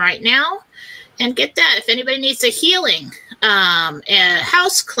jenniferfalad.com right now and get that. If anybody needs a healing, a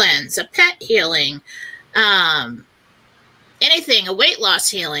house cleanse, a pet healing, anything, a weight loss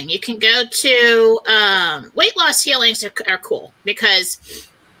healing, you can go to weight loss healings are cool because,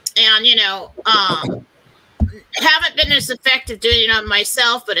 and you know, haven't been as effective doing it on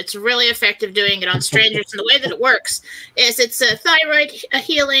myself, but it's really effective doing it on strangers. And the way that it works is it's a thyroid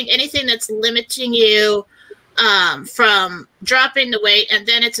healing, anything that's limiting you from dropping the weight, and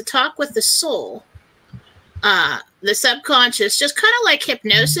then it's a talk with the soul, the subconscious, just kind of like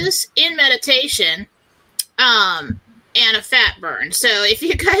hypnosis in meditation, and a fat burn. So if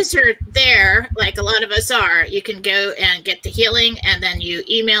you guys are there, like a lot of us are, you can go and get the healing, and then you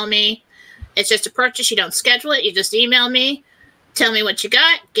email me. It's just a purchase. You don't schedule it. You just email me, tell me what you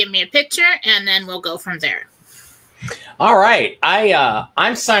got, give me a picture, and then we'll go from there. All right.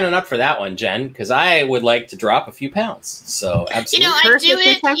 I'm signing up for that one, Jen, because I would like to drop a few pounds. So absolutely. You know, I do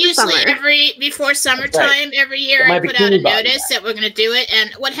it usually before summertime, right. Every year I put out a notice that we're going to do it.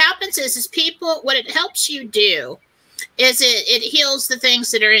 And what happens is people, what it helps you do is it heals the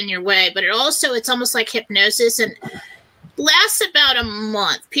things that are in your way, but it's almost like hypnosis, and lasts about a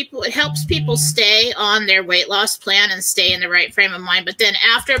month. It helps people stay on their weight loss plan and stay in the right frame of mind. But then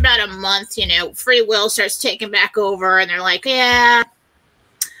after about a month, you know, free will starts taking back over, and they're like, yeah,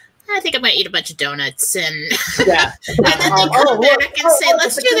 I think I'm going to eat a bunch of donuts and, Yeah. and then they come back and say,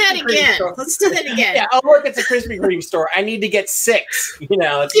 let's do that again. Let's do that again. Yeah. Oh, look, it's a Krispy Kreme store. I need to get 6. You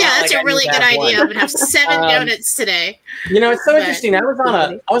know, it's Yeah, not that's like a I really need to good have idea. one. I'm going to have 7 donuts today. You know, it's so But- interesting. I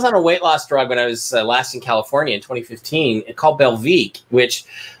was on a weight loss drug when I was last in California in 2015. It's called Belvique, which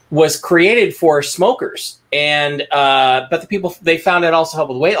was created for smokers. And but the people, they found it also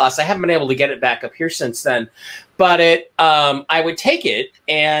helped with weight loss. I haven't been able to get it back up here since then. But I would take it,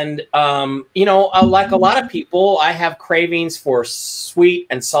 and you know, like a lot of people, I have cravings for sweet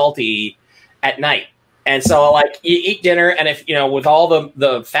and salty at night. And so, like, you eat dinner, and if you know, with all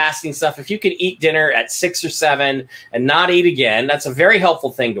the fasting stuff, if you can eat dinner at 6 or 7 and not eat again, that's a very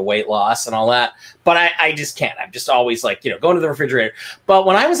helpful thing to weight loss and all that. But I just can't. I'm just always like, you know, going to the refrigerator. But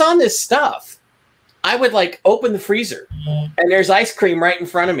when I was on this stuff, I would like open the freezer, and there's ice cream right in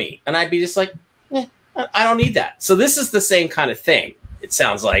front of me, and I'd be just like, I don't need that. So this is the same kind of thing. It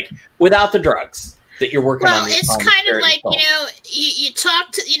sounds like without the drugs that you're working on. Well, it's kind of like, you know, you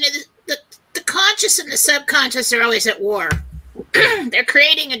talk to, you know, the conscious and the subconscious are always at war. They're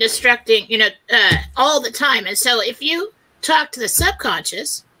creating and destructing, you know, all the time. And so if you talk to the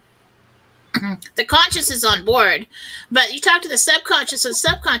subconscious, the conscious is on board, but you talk to the subconscious, and the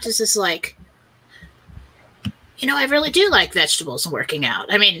subconscious is like, you know, I really do like vegetables and working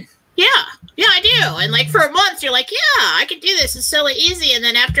out. I mean, yeah, I do. And like for a month, you're like, yeah, I can do this. It's so easy. And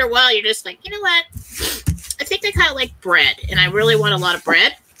then after a while, you're just like, you know what? I think I kind of like bread, and I really want a lot of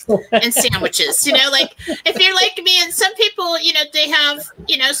bread and sandwiches. You know, like if you're like me, and some people, you know, they have,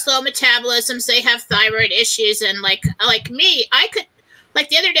 you know, slow metabolisms, they have thyroid issues, and like me, I could, like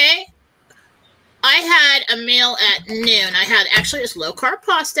the other day, I had a meal at noon. I had actually it was low carb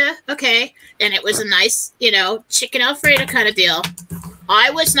pasta, okay, and it was a nice, you know, chicken Alfredo kind of deal.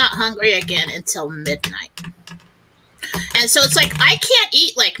 I was not hungry again until midnight. And so it's like I can't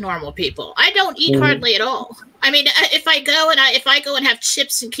eat like normal people. I don't eat hardly at all. I mean, if I go and have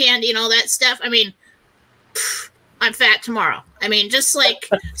chips and candy and all that stuff, I mean, I'm fat tomorrow. I mean, just like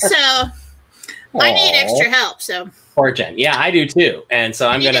so. I need extra help. So poor Jen. Yeah, I do too. And so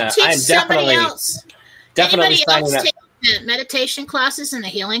I'm definitely signing up. The meditation classes and the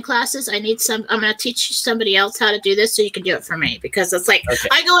healing classes. I'm going to teach somebody else how to do this so you can do it for me, because it's like, okay,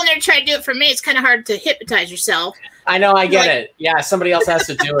 I go in there and try to do it for me. It's kind of hard to hypnotize yourself. I know. I get it. Yeah. Somebody else has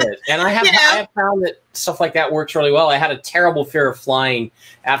to do it. And I have found that stuff like that works really well. I had a terrible fear of flying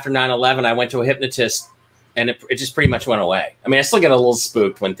after 9/11. I went to a hypnotist, and it just pretty much went away. I mean, I still get a little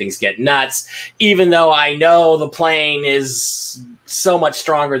spooked when things get nuts, even though I know the plane is so much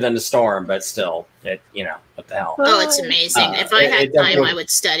stronger than the storm, but still, you know, what the hell? Oh, it's amazing. If I had time, I would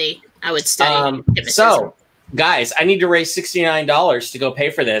study. So, guys, I need to raise $69 to go pay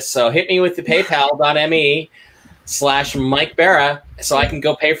for this. So hit me with the PayPal.me/Mike Barra so I can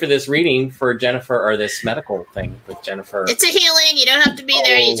go pay for this reading for Jennifer, or this medical thing with Jennifer. It's a healing. You don't have to be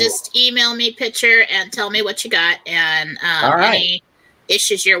there. You just email me a picture and tell me what you got, and any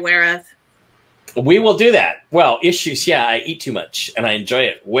issues you're aware of. We will do that. Well, issues, yeah, I eat too much, and I enjoy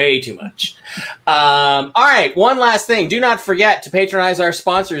it way too much. All right, one last thing. Do not forget to patronize our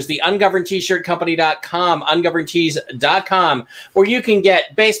sponsors, the UngovernedT-shirtCompany.com, UngovernedTees.com, where you can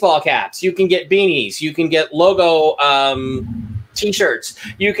get baseball caps, you can get beanies, you can get logo T-shirts,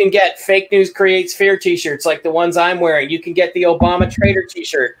 you can get Fake News Creates Fear T-shirts like the ones I'm wearing, you can get the Obama Traitor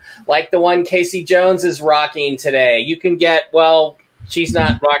T-shirt like the one Casey Jones is rocking today. You can get, well, she's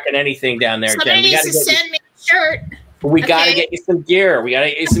not rocking anything down there, Somebody Jen. needs to send me a shirt. We got to get you some gear.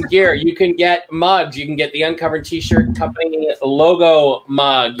 You can get mugs. You can get the Uncovered T-shirt Company logo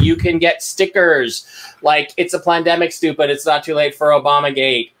mug. You can get stickers like "It's a Plandemic, Stupid. It's not too late for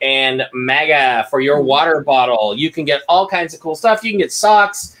Obamagate" and MAGA for your water bottle. You can get all kinds of cool stuff. You can get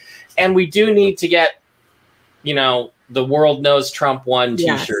socks. And we do need to get, you know, the World Knows Trump Won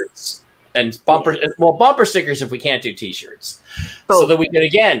T-shirts. And bumper stickers if we can't do T-shirts. So that we can,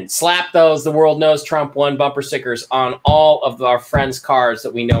 again, slap those "The World Knows Trump Won" bumper stickers on all of our friends' cars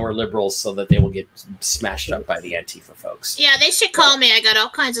that we know are liberals, so that they will get smashed up by the Antifa folks. Yeah, they should call me. I got all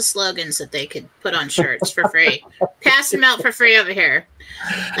kinds of slogans that they could put on shirts for free. Pass them out for free over here.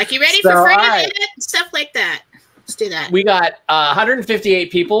 Like, you ready for free? Right. Stuff like that. Let's do that. We got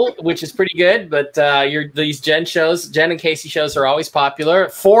 158 people, which is pretty good. But these Jen and Casey shows are always popular.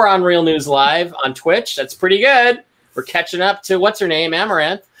 4 on Real News Live on Twitch. That's pretty good. We're catching up to what's her name,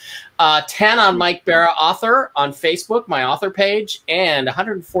 Amaranth. 10 on Mike Barra Author on Facebook, my author page, and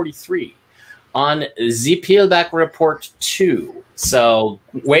 143 on the Peelback Report 2. So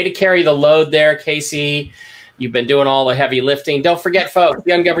way to carry the load there, Casey. You've been doing all the heavy lifting. Don't forget, folks,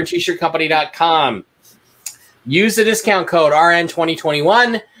 the UngovernedT-shirtCompany.com. Use the discount code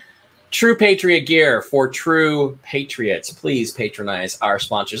RN2021 True Patriot gear for true patriots. Please patronize our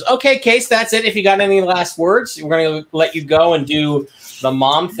sponsors. Okay, Case, that's it. If you got any last words, we're going to let you go and do the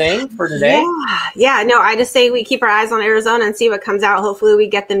mom thing for today. Yeah, no, I just say we keep our eyes on Arizona and see what comes out. Hopefully we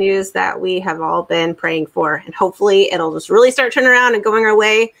get the news that we have all been praying for, and hopefully it'll just really start turning around and going our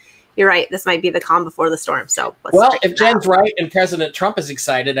way. You're right. This might be the calm before the storm. So, well, if Jen's right and President Trump is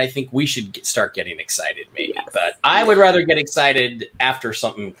excited, I think we should start getting excited, maybe. Yes. But I would rather get excited after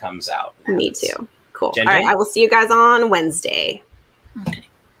something comes out. Me too. Cool. Jen, all right. I will see you guys on Wednesday. Okay.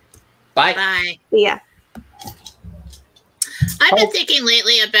 Bye. Bye. See ya. I've been thinking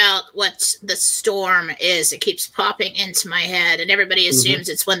lately about what the storm is. It keeps popping into my head, and everybody assumes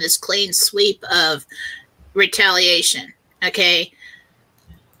it's when this clean sweep of retaliation. Okay.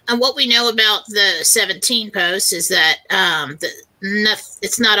 And what we know about the 17 posts is that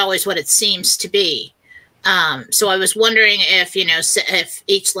it's not always what it seems to be. So I was wondering if, if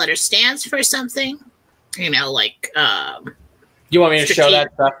each letter stands for something, like. You want me to show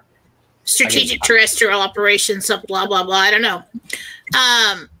that stuff? Strategic terrestrial operations, blah, blah, blah. I don't know.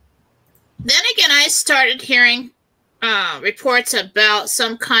 Then again, I started hearing reports about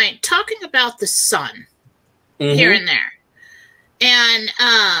some kind, talking about the sun here and there. And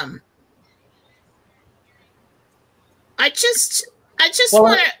I just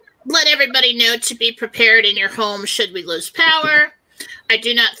want to let everybody know to be prepared in your home should we lose power. I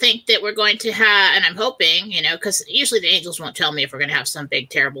do not think that we're going to have, and I'm hoping, because usually the angels won't tell me if we're going to have some big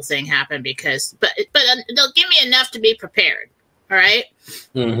terrible thing happen but they'll give me enough to be prepared. All right.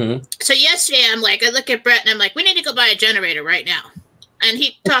 Mm-hmm. So yesterday I look at Brett and I'm like, we need to go buy a generator right now, and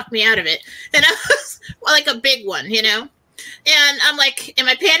he talked me out of it, and I was like a big one, And I'm like, am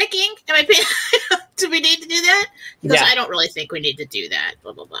I panicking? Do we need to do that? Because I don't really think we need to do that,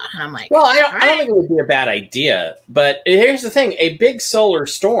 blah, blah, blah. And I'm like, well, I don't think it would be a bad idea. But here's the thing. A big solar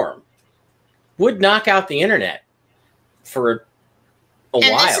storm would knock out the internet for a while.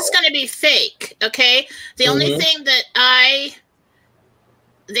 And this is going to be fake, okay? The only thing that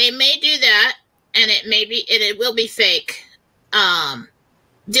they may do that, and it will be fake.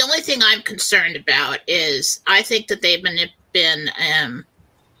 The only thing I'm concerned about is I think that they've been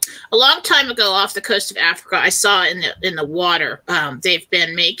a long time ago off the coast of Africa. I saw in the water they've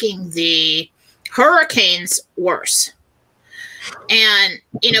been making the hurricanes worse. And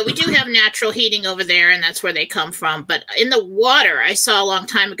we do have natural heating over there, and that's where they come from. But in the water, I saw a long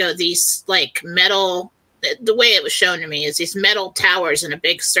time ago these like metal. The way it was shown to me is these metal towers in a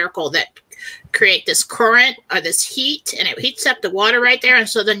big circle that create this current or this heat, and it heats up the water right there, and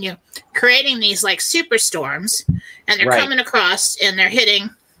so then you're creating these like superstorms, and they're coming across and they're hitting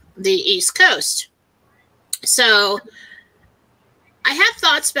the East Coast. So I have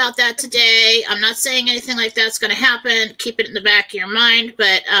thoughts about that today. I'm not saying anything like that's going to happen. Keep it in the back of your mind.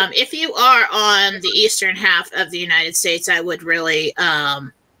 But if you are on the eastern half of the United States, I would really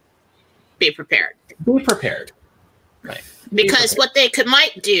be prepared. Be prepared. Right. Because what they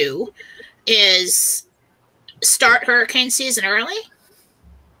might do is start hurricane season early.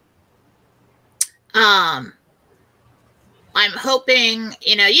 I'm hoping,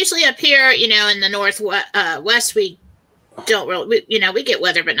 usually up here, in the northwest, we don't really, we get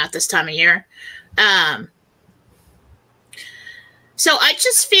weather, but not this time of year. So I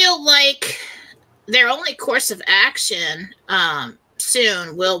just feel like their only course of action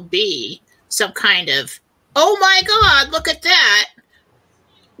soon will be some kind of, oh my God, look at that.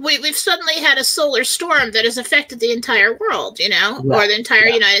 We've suddenly had a solar storm that has affected the entire world, or the entire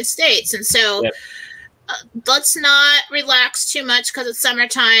United States. And so let's not relax too much because it's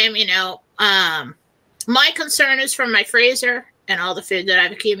summertime, my concern is from my freezer and all the food that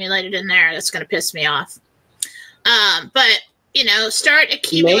I've accumulated in there. That's going to piss me off. But, start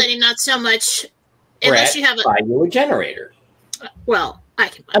accumulating not so much unless you have buy you a generator. Well, I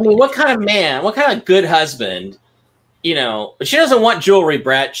can buy what kind of man, what kind of good husband, she doesn't want jewelry,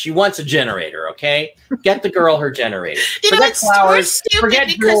 Brett. She wants a generator, okay? Get the girl her generator. Forget flowers, forget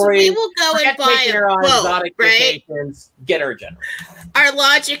jewelry, we will go and buy a boat, right? Vacations. Get her a generator. Our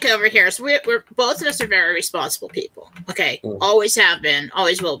logic over here is we're both of us are very responsible people, okay? Always have been,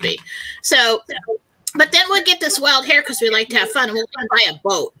 always will be. So, but then we'll get this wild hair because we like to have fun, and we'll go and buy a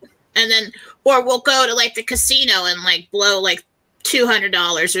boat. And then, or we'll go to like the casino and like blow like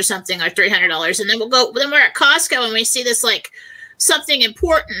 $200 or something, or $300, and then then we're at Costco and we see this like something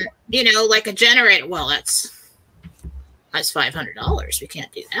important, like a generator. Well, that's $500. We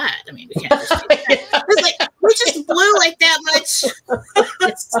can't do that. I mean, we can't just do that. It's like we just blew like that much.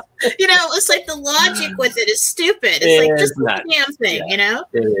 You know, it's like the logic with it is stupid. It's like just the damn thing, you know?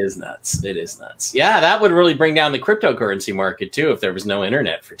 It is nuts. It is nuts. Yeah, that would really bring down the cryptocurrency market too if there was no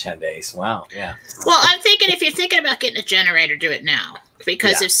internet for 10 days. Wow. Yeah. Well, I'm thinking if you're thinking about getting a generator, do it now.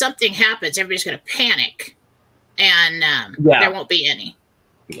 Because if something happens, everybody's going to panic and there won't be any.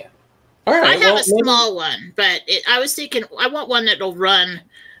 Yeah. All right. I have a small one, but I was thinking I want one that'll run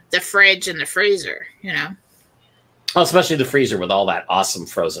the fridge and the freezer, you know? Oh, especially the freezer with all that awesome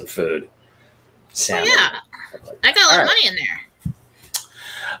frozen food. Salmon. Well, yeah. I got a lot of money in there.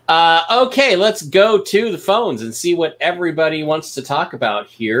 Okay, let's go to the phones and see what everybody wants to talk about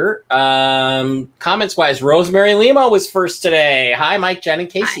here. Comments-wise, Rosemary Lima was first today. Hi, Mike, Jen, and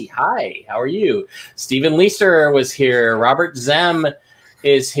Casey. Hi, how are you? Stephen Leister was here. Robert Zem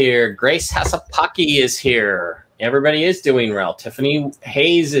is here. Grace Hasapaki is here. Everybody is doing well. Tiffany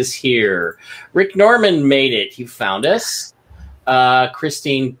Hayes is here. Rick Norman made it. He found us.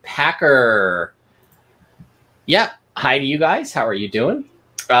 Christine Packer. Yeah. Hi to you guys. How are you doing?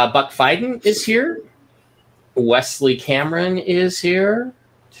 Buck Fiden is here. Wesley Cameron is here.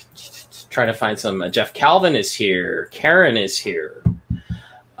 Trying to find some. Jeff Calvin is here. Karen is here.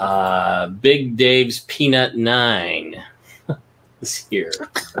 Big Dave's Peanut 9 is here.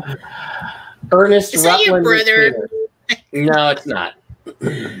 Ernest is that Rutland your brother? No, it's not.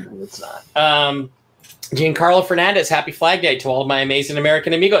 It's not. Giancarlo Fernandez, happy Flag Day to all of my amazing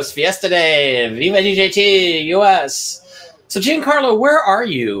American amigos. Fiesta Day. Viva DJT, US. So, Giancarlo, where are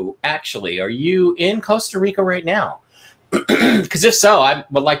you actually? Are you in Costa Rica right now? Because if so, I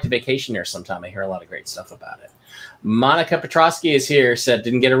would like to vacation there sometime. I hear a lot of great stuff about it. Monica Petrosky is here, said,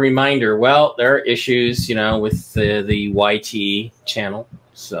 didn't get a reminder. Well, there are issues, you know, with the YT channel.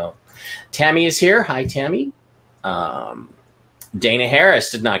 So, Tammy is here. Hi, Tammy. Dana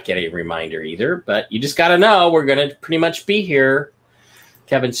Harris did not get a reminder either, but you just got to know we're going to pretty much be here.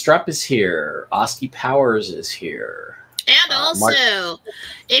 Kevin Strupp is here. Oski Powers is here. And also,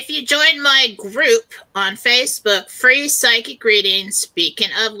 if you join my group on Facebook, Free Psychic Readings, Speaking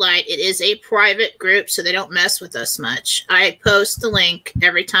of Light, it is a private group, so they don't mess with us much. I post the link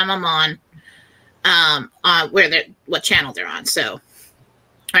every time I'm on what channel they're on. So, all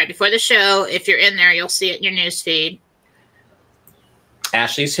right, before the show, if you're in there, you'll see it in your news feed.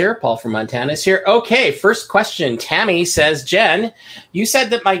 Ashley's here. Paul from Montana is here. Okay, first question. Tammy says, Jen, you said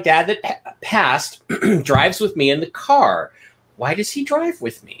that my dad that passed drives with me in the car. Why does he drive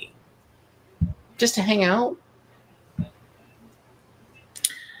with me? Just to hang out?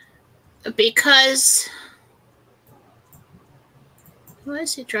 Because why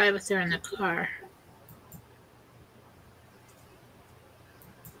does he drive with her in the car?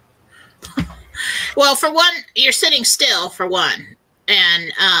 Well, for one, you're sitting still, for one.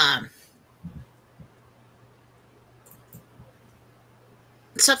 And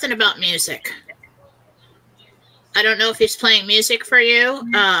something about music. I don't know if he's playing music for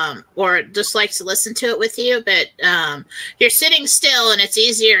you or just likes to listen to it with you, but you're sitting still and it's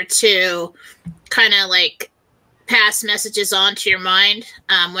easier to kind of like pass messages on to your mind.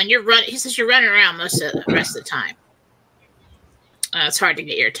 When you're running, he says you're running around most of the rest of the time. It's hard to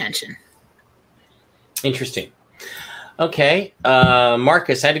get your attention. Interesting. Okay.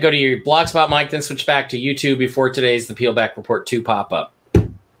 Marcus, I had to go to your Blogspot, Mike, then switch back to YouTube before today's The Peel Back Report 2 pop-up.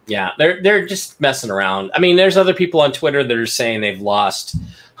 Yeah, they're just messing around. I mean, there's other people on Twitter that are saying they've lost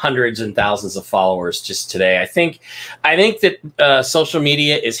hundreds and thousands of followers just today. I think that social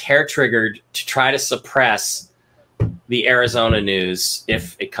media is hair-triggered to try to suppress the Arizona news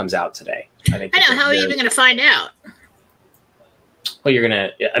if it comes out today. I know. How are you even going to find out? Well, you're going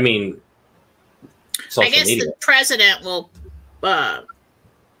to, I mean... I guess media. The president will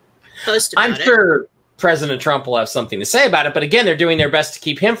post about it. I'm sure President Trump will have something to say about it, but again, they're doing their best to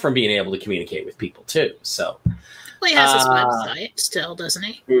keep him from being able to communicate with people too. So, well, he has his website still, doesn't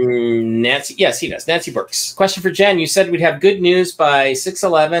he? Nancy, yes, he does. Nancy Burks. Question for Jen: you said we'd have good news by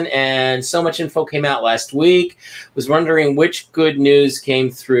 6/11, and so much info came out last week. Was wondering which good news came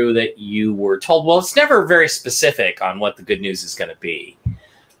through that you were told. Well, it's never very specific on what the good news is going to be,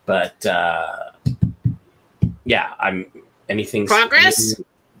 but. Yeah, anything. Progress?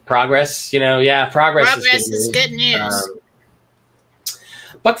 Progress, you know, yeah, progress is good news.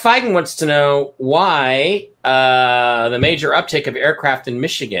 Buck Feigen wants to know why the major uptick of aircraft in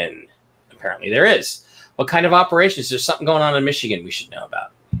Michigan. Apparently there is. What kind of operations? There's something going on in Michigan we should know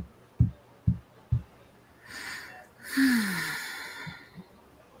about.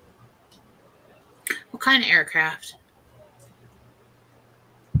 What kind of aircraft?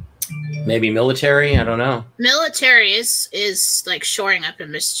 Maybe military. I don't know. Military is like shoring up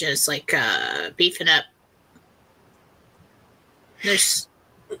and just like beefing up. There's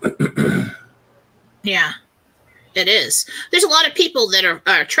Yeah, it is. There's a lot of people that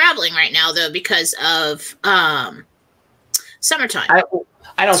are traveling right now, though, because of summertime.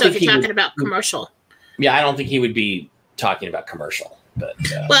 I don't so think if you're talking about commercial. Yeah, I don't think he would be talking about commercial. But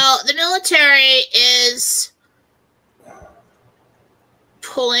well, the military is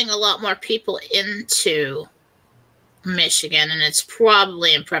pulling a lot more people into Michigan, and it's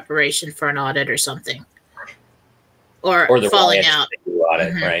probably in preparation for an audit or something, or the falling out.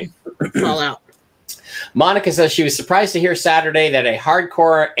 Audit, right? Fallout. Monica says she was surprised to hear Saturday that a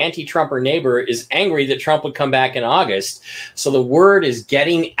hardcore anti-Trumper neighbor is angry that Trump would come back in August. So the word is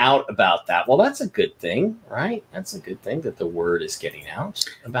getting out about that. Well, that's a good thing, right? That's a good thing that the word is getting out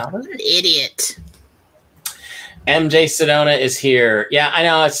about it. What an idiot. MJ Sedona is here. Yeah, I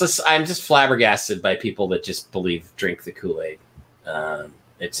know. I'm just flabbergasted by people that just drink the Kool-Aid.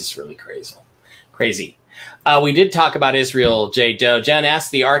 It's just really crazy. We did talk about Israel, J. Doe. Jen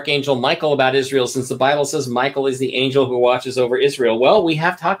asked the Archangel Michael about Israel, since the Bible says Michael is the angel who watches over Israel. Well, we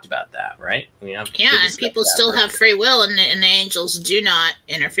have talked about that, right? And people still have free will, and the angels do not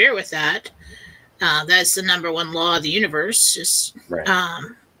interfere with that. That's the number one law of the universe. Just,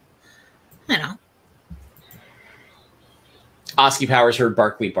 Oski Powers heard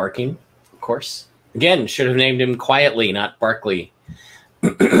Barkley barking, of course. Again, should have named him Quietly, not Barkley.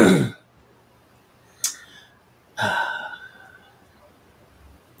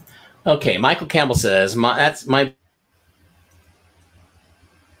 Okay, Michael Campbell says, that's my... It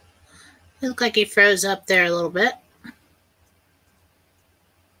looked like he froze up there a little bit.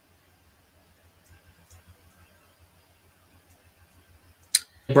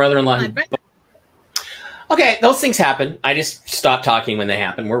 Brother-in-law. Okay, those things happen. I just stopped talking when they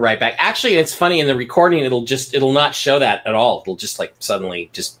happen. We're right back. Actually, it's funny, in the recording, it'll not show that at all. It'll just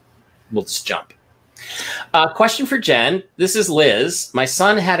we'll just jump. Question for Jen. This is Liz. My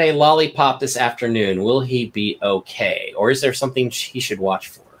son had a lollipop this afternoon. Will he be okay? Or is there something he should watch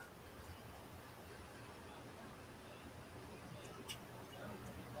for?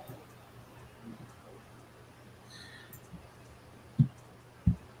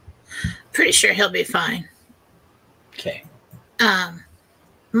 Pretty sure he'll be fine. Okay.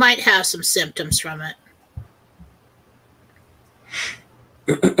 Might have some symptoms from it.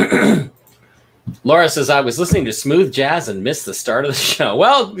 Laura says, I was listening to smooth jazz and missed the start of the show.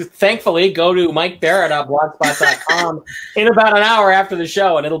 Well, thankfully, go to MikeBarrett.blogspot.com in about an hour after the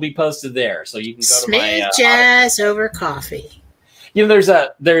show, and it'll be posted there. So you can go smooth to my jazz over coffee. You know,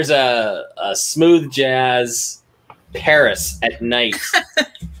 there's a smooth jazz Paris at night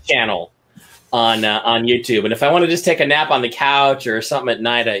channel on YouTube, and if I want to just take a nap on the couch or something at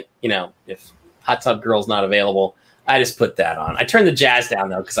night, if Hot Tub Girl's not available, I just put that on. I turn the jazz down,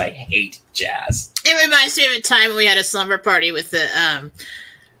 though, because I hate jazz. It reminds me of a time we had a slumber party with the,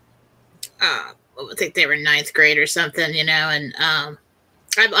 I think they were 9th grade or something, and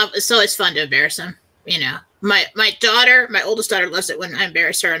it's always fun to embarrass them, My oldest daughter loves it when I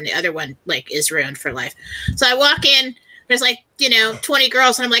embarrass her, and the other one, is ruined for life. So I walk in, there's 20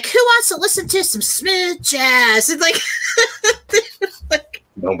 girls, and I'm like, who wants to listen to some smooth jazz? And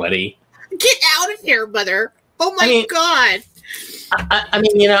nobody. Get out of here, mother. Oh my God. I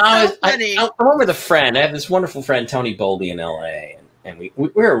went with a friend. I have this wonderful friend, Tony Boldy, in LA, and we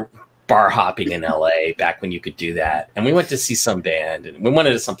were bar hopping in LA back when you could do that. And we went to see some band, and we went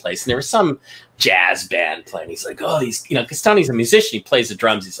into some place, and there was some jazz band playing. He's like, oh, these, because Tony's a musician, he plays the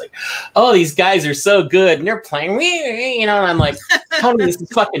drums. He's like, oh, these guys are so good, and they're playing, and I'm like, Tony, this is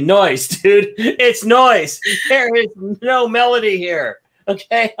fucking noise, dude. It's noise. There is no melody here.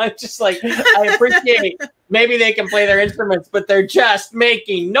 Okay, I'm just like, I appreciate maybe they can play their instruments, but they're just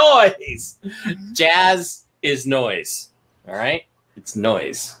making noise. Jazz is noise. All right, it's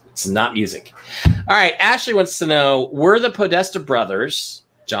noise. It's not music. All right, Ashley wants to know, were the Podesta brothers,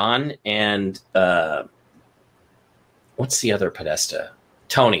 John and what's the other Podesta?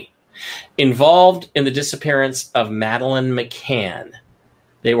 Tony, involved in the disappearance of Madeleine McCann?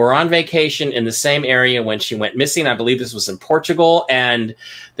 They were on vacation in the same area when she went missing. I believe this was in Portugal, and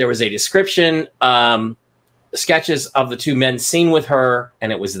there was a description, sketches of the two men seen with her,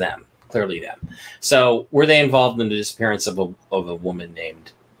 and it was them, clearly them. So were they involved in the disappearance of a woman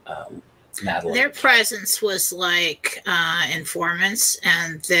named Madeleine? Their presence was like informants,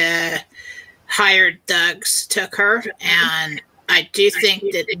 and the hired thugs took her, and I do think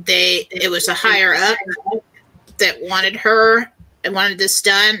that it was a higher up that wanted her and wanted this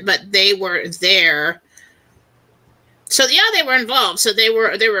done, but they were there. So yeah, they were involved. So they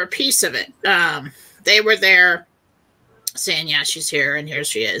were a piece of it. They were there saying, yeah, she's here and here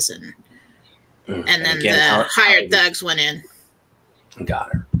she is. And then the hired thugs went in.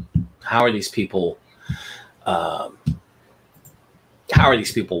 Got her. How are these people? How are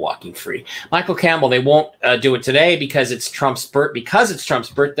these people walking free? Michael Campbell, they won't do it today because it's Trump's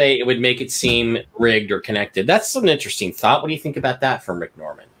birthday. It would make it seem rigged or connected. That's an interesting thought. What do you think about that from Rick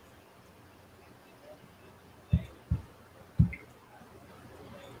Norman?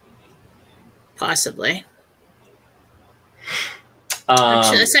 Possibly.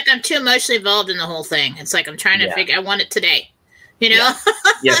 It's like I'm too emotionally involved in the whole thing. It's like I'm trying to figure. I want it today. You know,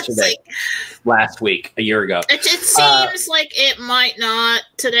 yesterday, last week, a year ago. It seems like it might not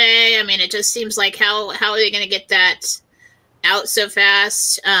today. I mean, it just seems like how are they going to get that out so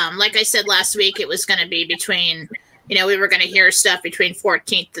fast? Like I said last week, it was going to be between, we were going to hear stuff between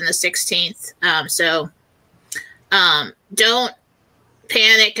 14th and the 16th. Don't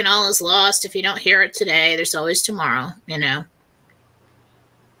panic and all is lost if you don't hear it today. There's always tomorrow,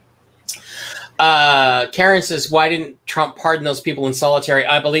 Karen says, why didn't Trump pardon those people in solitary?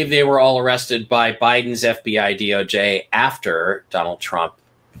 I believe they were all arrested by Biden's FBI DOJ after Donald Trump,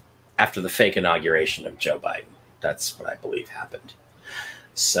 after the fake inauguration of Joe Biden. That's what I believe happened.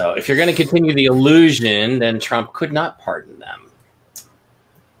 So if you're going to continue the illusion, then Trump could not pardon them.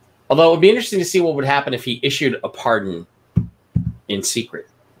 Although it would be interesting to see what would happen if he issued a pardon in secret.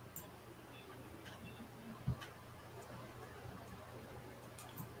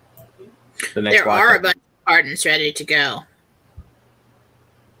 There are a bunch of pardons ready to go.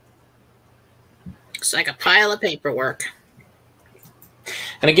 It's like a pile of paperwork.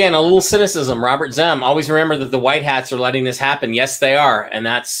 And again, a little cynicism. Robert Zem, always remember that the white hats are letting this happen. Yes, they are. And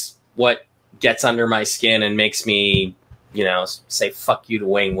that's what gets under my skin and makes me, say fuck you to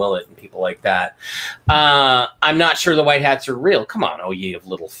Wayne Willett and people like that. I'm not sure the white hats are real. Come on, oh ye of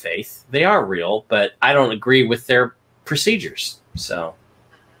little faith. They are real, but I don't agree with their procedures. So...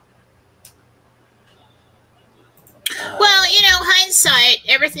 Well, hindsight,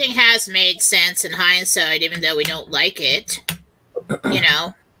 everything has made sense in hindsight, even though we don't like it.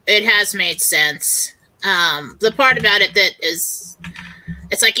 It has made sense. The part about it that is,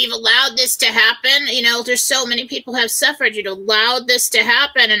 it's like you've allowed this to happen. There's so many people have suffered. You've allowed this to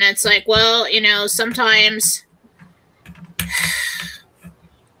happen. And it's like, well, sometimes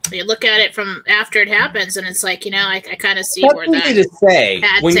you look at it from after it happens, and it's like, I kind of see where that easy to say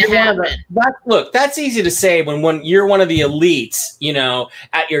had when to you're happen. Look, that's easy to say when you're one of the elites,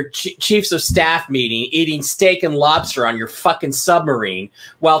 at your chiefs of staff meeting, eating steak and lobster on your fucking submarine,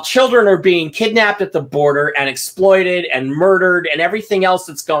 while children are being kidnapped at the border and exploited and murdered and everything else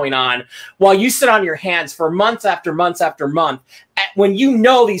that's going on, while you sit on your hands for months after months after month, when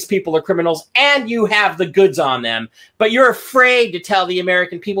these people are criminals and you have the goods on them, but you're afraid to tell the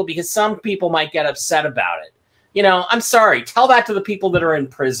American people because some people might get upset about it. I'm sorry. Tell that to the people that are in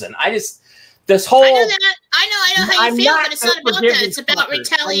prison. I know that. I know how you feel, but it's not about that. It's about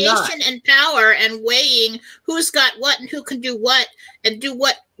retaliation and power and weighing who's got what and who can do what and do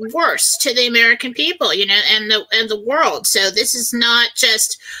what worse to the American people, and the world. So this is not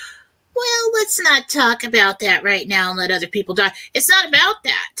just, well, let's not talk about that right now and let other people die. It's not about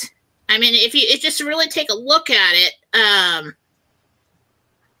that. I mean, if you just really take a look at it,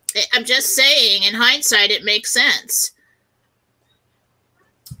 I'm just saying, in hindsight, it makes sense.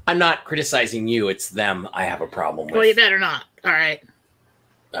 I'm not criticizing you. It's them I have a problem with. Well, you better not. All right.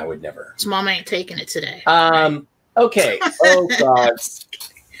 I would never. His mom ain't taking it today. Okay. Oh, God.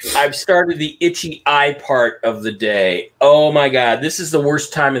 I've started the itchy eye part of the day. Oh, my God. This is the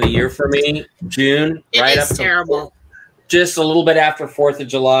worst time of the year for me. June. It is terrible. Just a little bit after 4th of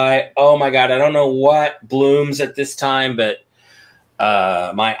July. Oh, my God. I don't know what blooms at this time, but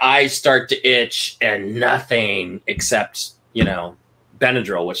my eyes start to itch and nothing except,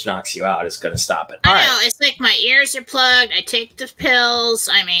 Benadryl, which knocks you out, is going to stop it. I know. It's like my ears are plugged. I take the pills.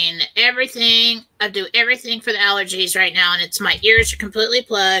 I mean, everything. I do everything for the allergies right now, and my ears are completely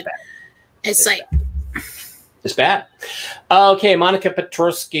plugged. It's bad. Okay, Monica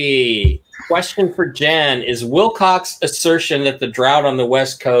Petrosky. Question for Jen. Is Wilcox's assertion that the drought on the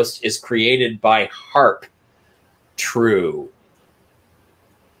West Coast is created by HAARP true?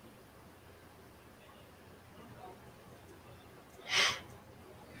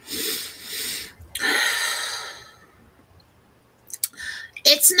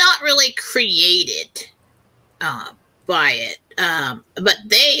 It's not really created by it, but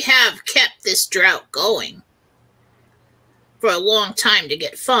they have kept this drought going for a long time to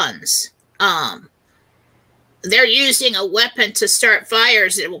get funds. They're using a weapon to start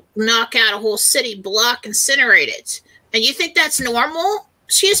fires that will knock out a whole city block, incinerate it. And you think that's normal?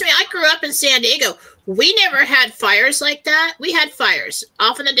 Excuse me, I grew up in San Diego. We never had fires like that. We had fires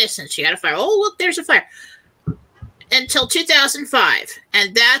off in the distance. You got a fire. Oh, look, there's a fire. until 2005,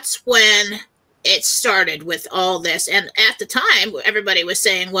 and that's when it started with all this. And at the time, everybody was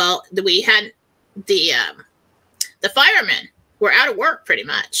saying, well, we had the firemen were out of work pretty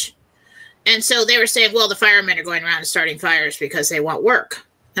much. And so they were saying, well, the firemen are going around and starting fires because they want work.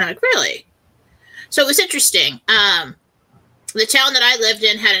 And I'm like, really? So it was interesting. The town that I lived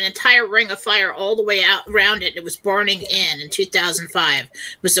in had an entire ring of fire all the way out around it. It was burning in 2005. It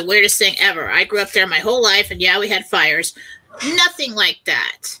was the weirdest thing ever. I grew up there my whole life, and yeah, we had fires. Nothing like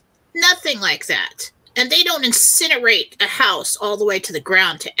that. Nothing like that. And they don't incinerate a house all the way to the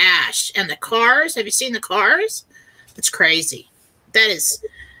ground to ash. And the cars, have you seen the cars? It's crazy. That is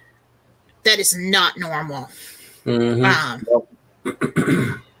not normal.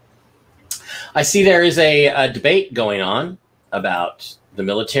 Mm-hmm. I see there is a debate going on about the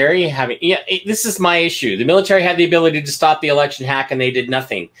military having. This is my issue. The military had the ability to stop the election hack, and they did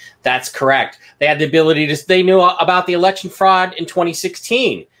nothing. That's correct. They had the ability to. They knew about the election fraud in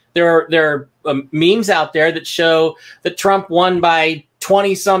 2016. There are memes out there that show that Trump won by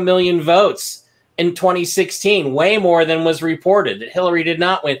 20-some million votes in 2016, way more than was reported, that Hillary did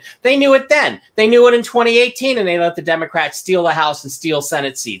not win. They knew it then. They knew it in 2018, and they let the Democrats steal the House and steal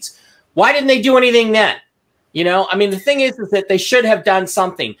Senate seats. Why didn't they do anything then? You know, I mean, the thing is that they should have done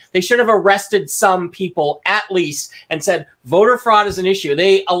something. They should have arrested some people at least and said voter fraud is an issue.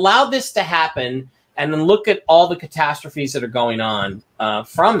 They allowed this to happen, and then look at all the catastrophes that are going on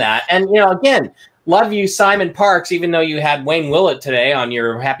from that. And, you know, again, love you, Simon Parks, even though you had Wayne Willett today on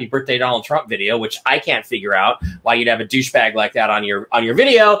your Happy Birthday Donald Trump video, which I can't figure out why you'd have a douchebag like that on your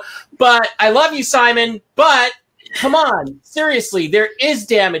video. But I love you, Simon, but come on, seriously, there is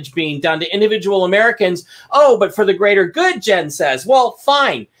damage being done to individual Americans. Oh, but for the greater good, Jen says. Well,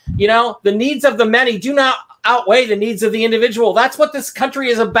 fine. You know, the needs of the many do not outweigh the needs of the individual. That's what this country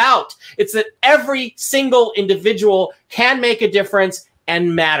is about. It's that every single individual can make a difference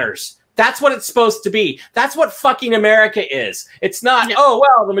and matters. That's what it's supposed to be. That's what fucking America is. It's not, oh,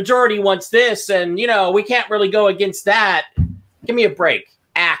 well, the majority wants this, and, you know, we can't really go against that. Give me a break.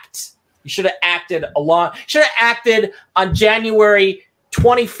 Act. You should have acted on January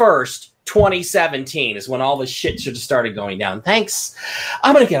 21st, 2017 is when all this shit should have started going down. Thanks.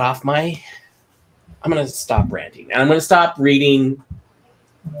 I'm going to stop ranting, and I'm going to stop reading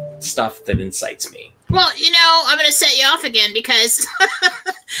stuff that incites me. Well, you know, I'm going to set you off again because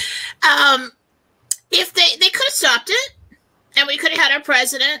if they could have stopped it, and we could have had our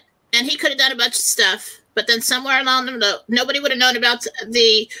president, and he could have done a bunch of stuff. But then somewhere along the road, nobody would have known about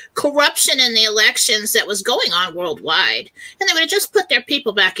the corruption in the elections that was going on worldwide. And they would have just put their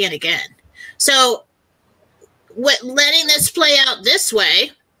people back in again. So letting this play out this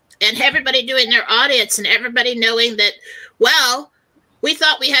way and everybody doing their audits and everybody knowing that, well, we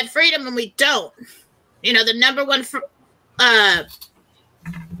thought we had freedom and we don't. You know, the number one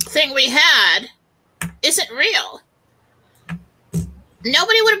thing we had isn't real.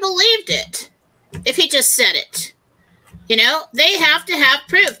 Nobody would have believed it if he just said it. You know, they have to have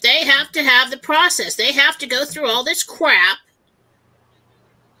proof. They have to have the process. They have to go through all this crap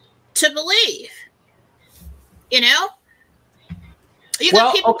to believe. You know? You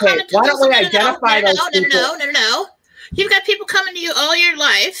got people coming to why don't we identify those people? No. You've got people coming to you all your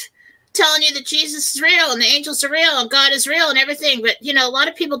life telling you that Jesus is real and the angels are real and God is real and everything. But, you know, a lot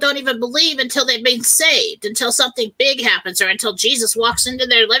of people don't even believe until they've been saved, until something big happens or until Jesus walks into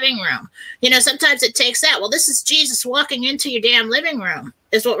their living room. You know, sometimes it takes that. Well, this is Jesus walking into your damn living room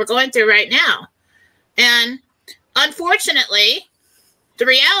is what we're going through right now. And unfortunately, the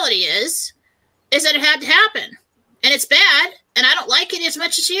reality is that it had to happen. And it's bad. And I don't like it as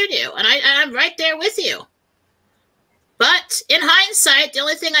much as you do. And I'm right there with you. But in hindsight, the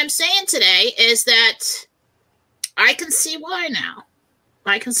only thing I'm saying today is that I can see why now.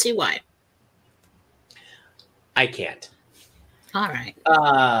 I can see why. I can't. All right.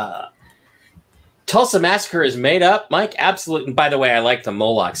 Tulsa Massacre is made up, Mike. Absolutely. And by the way, I like the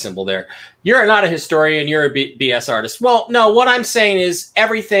Moloch symbol there. You're not a historian. You're a BS artist. Well, no, what I'm saying is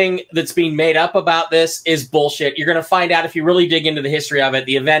everything that's being made up about this is bullshit. You're going to find out if you really dig into the history of it.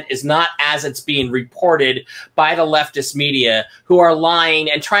 The event is not as it's being reported by the leftist media who are lying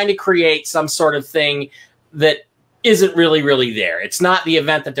and trying to create some sort of thing that isn't really there. It's not the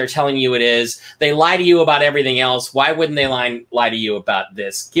event that they're telling you it is. They lie to you about everything else. Why wouldn't they lie to you about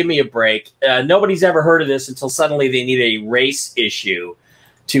this? Give me a break. Nobody's ever heard of this until suddenly they need a race issue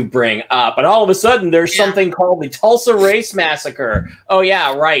to bring up. And all of a sudden there's something called the Tulsa Race Massacre. Oh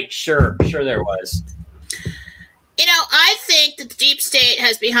yeah, right. Sure there was. You know, I think that the deep state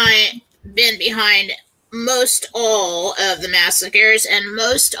has been behind most all of the massacres and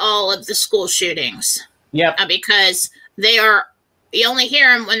most all of the school shootings. Yep. Because you only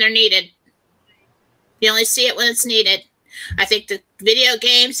hear them when they're needed. You only see it when it's needed. I think the video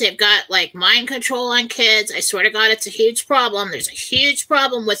games, they've got like mind control on kids. I swear to God, it's a huge problem. There's a huge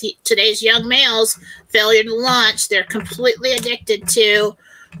problem with today's young males, failure to launch. They're completely addicted to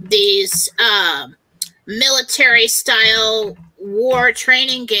these military style war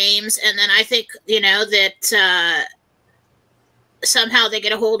training games. And then I think, that somehow they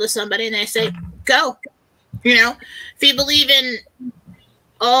get a hold of somebody and they say, go. If you believe in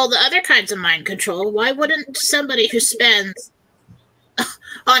all the other kinds of mind control, why wouldn't somebody who spends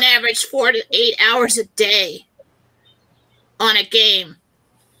on average 4 to 8 hours a day on a game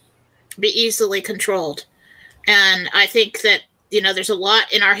be easily controlled? And I think that, there's a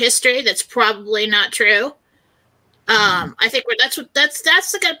lot in our history that's probably not true. I think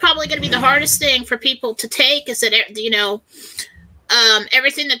that's probably going to be the hardest thing for people to take, is that,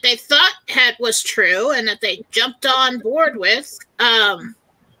 everything that they thought was true and that they jumped on board with,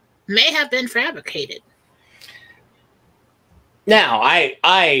 may have been fabricated. Now,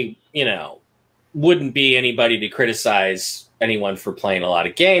 I wouldn't be anybody to criticize anyone for playing a lot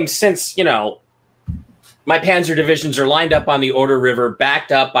of games, since, my Panzer divisions are lined up on the Oder River,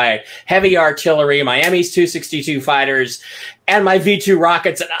 backed up by heavy artillery, my Mi-262 fighters, and my V-2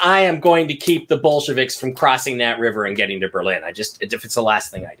 rockets, and I am going to keep the Bolsheviks from crossing that river and getting to Berlin. If it's the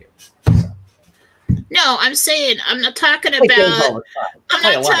last thing I do. No, I'm saying I'm not talking about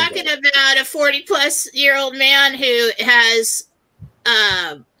a 40-plus-year-old man who has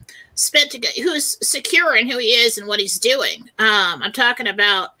who's secure in who he is and what he's doing. I'm talking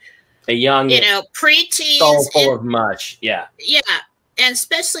about a young, preteens, soul full of much. Yeah, and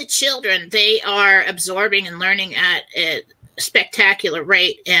especially children. They are absorbing and learning at a spectacular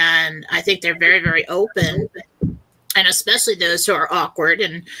rate, and I think they're very, very open, and especially those who are awkward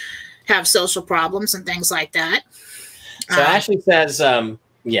and have social problems and things like that. So Ashley says, a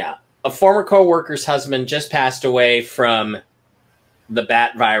former co-worker's husband just passed away from the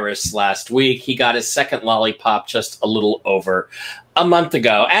bat virus last week. He got his second lollipop just a little over a month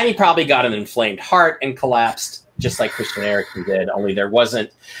ago, and he probably got an inflamed heart and collapsed, just like Christian Eriksen did, only there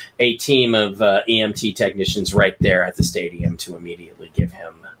wasn't a team of EMT technicians right there at the stadium to immediately give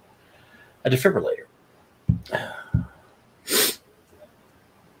him a defibrillator.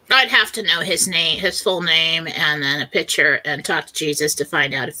 I'd have to know his name, his full name, and then a picture, and talk to Jesus to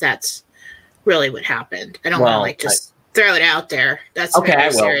find out if that's really what happened. I don't want to just throw it out there. That's okay. I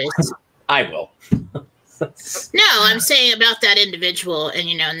will. Serious. I will. No, I'm saying about that individual and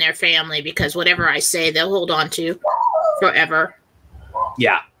and their family, because whatever I say, they'll hold on to forever.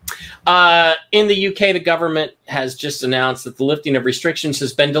 Yeah. In the UK, the government has just announced that the lifting of restrictions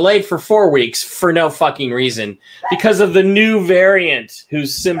has been delayed for 4 weeks for no fucking reason, because of the new variant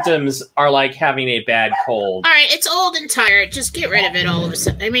whose symptoms are like having a bad cold. All right, it's old and tired. Just get rid of it all of a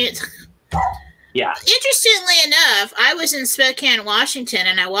sudden. I mean, yeah. Interestingly enough, I was in Spokane, Washington,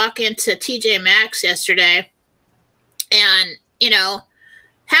 and I walk into TJ Maxx yesterday, and,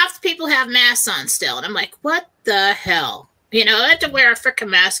 half the people have masks on still. And I'm like, what the hell? I have to wear a freaking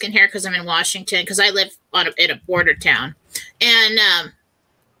mask in here because I'm in Washington, because I live in a border town. And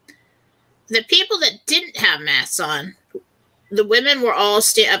the people that didn't have masks on, the women were all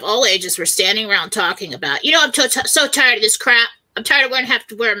of all ages were standing around talking about, I'm so tired of this crap. I'm tired of have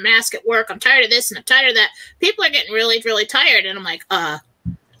to wear a mask at work. I'm tired of this and I'm tired of that. People are getting really, really tired. And I'm like,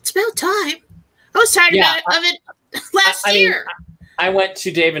 it's about time. I was tired of it last year. I went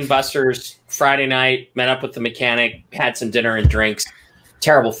to Dave & Buster's Friday night, met up with the mechanic, had some dinner and drinks.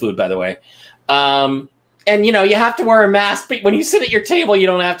 Terrible food, by the way. And, you have to wear a mask. But when you sit at your table, you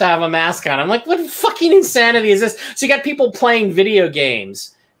don't have to have a mask on. I'm like, what fucking insanity is this? So you got people playing video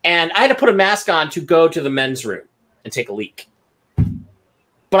games. And I had to put a mask on to go to the men's room and take a leak.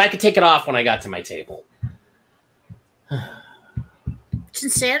 But I could take it off when I got to my table. It's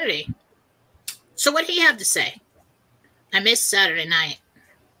insanity. So what do you have to say? I missed Saturday night.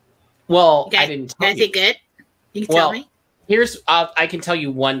 Well, I didn't tell you. Anything good? You can tell me? I can tell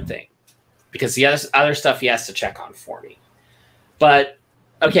you one thing, because the other stuff he has to check on for me. But,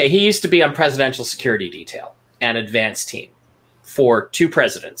 okay, he used to be on presidential security detail and advanced team for 2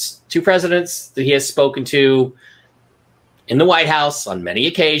 presidents. 2 presidents that he has spoken to in the White House on many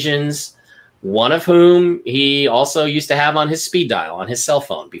occasions, one of whom he also used to have on his speed dial on his cell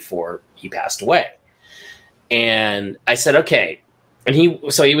phone before he passed away. And I said, okay. And he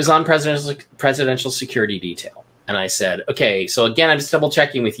was on presidential security detail. And I said, okay, so again, I'm just double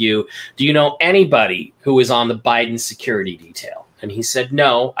checking with you. Do you know anybody who is on the Biden security detail? And he said,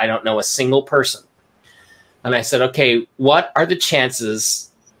 no, I don't know a single person. And I said, okay, what are the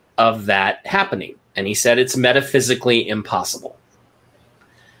chances of that happening? And he said it's metaphysically impossible.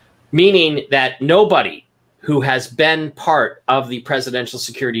 Meaning that nobody who has been part of the presidential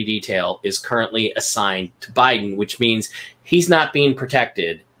security detail is currently assigned to Biden, which means he's not being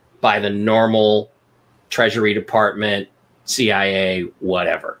protected by the normal Treasury Department, CIA,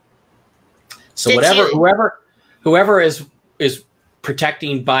 whatever. So whoever is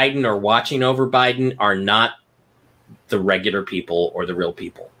protecting Biden or watching over Biden are not the regular people or the real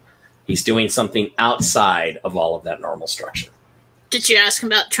people. He's doing something outside of all of that normal structure. Did you ask him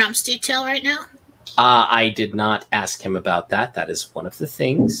about Trump's detail right now? I did not ask him about that. That is one of the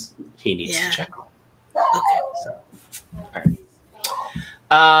things he needs to check on. Okay. So, all right.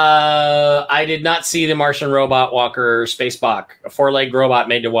 I did not see the Martian robot walker Spacebach, a 4-legged robot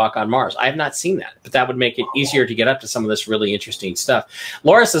made to walk on Mars. I have not seen that, but that would make it easier to get up to some of this really interesting stuff.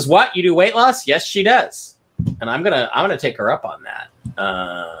 Laura says, "What? You do weight loss?" Yes, she does, and I'm gonna take her up on that.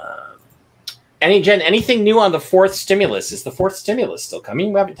 Jen, anything new on the fourth stimulus? Is the fourth stimulus still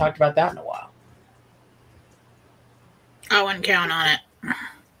coming? We haven't talked about that in a while. I wouldn't count on it.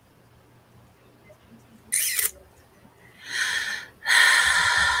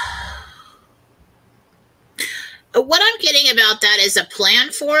 What I'm getting about that is a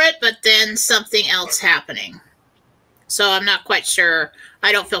plan for it, but then something else happening. So I'm not quite sure.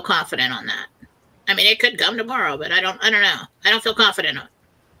 I don't feel confident on that. I mean, it could come tomorrow, but I don't know. I don't feel confident on it.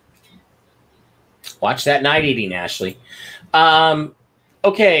 Watch that night eating, Ashley.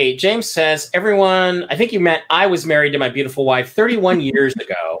 Okay, James says, everyone, I think you meant I was married to my beautiful wife 31 years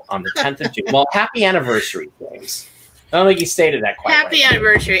ago on the 10th of June. Well, happy anniversary, James. I don't think he stated that quite Happy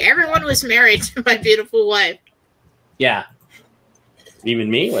anniversary. Everyone was married to my beautiful wife. Yeah. Even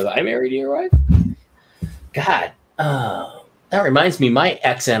me? Was I married to your wife? God. That reminds me, my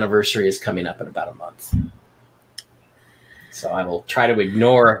ex-anniversary is coming up in about a month. So I will try to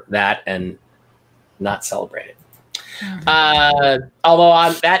ignore that and not celebrate it. Although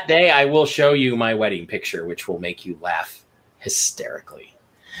on that day, I will show you my wedding picture, which will make you laugh hysterically.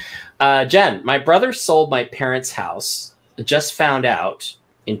 Jen, my brother sold my parents' house. Just found out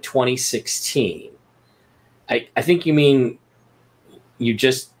in 2016. I think you mean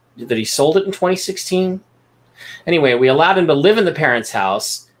that he sold it in 2016? Anyway, we allowed him to live in the parents'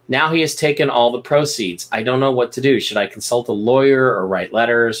 house. Now he has taken all the proceeds. I don't know what to do. Should I consult a lawyer or write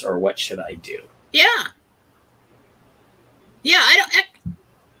letters, or what should I do? Yeah. Yeah,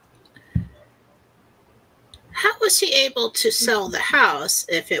 how was he able to sell the house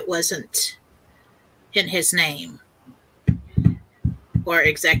if it wasn't in his name or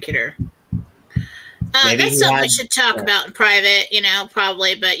executor? That's something we should talk about in private,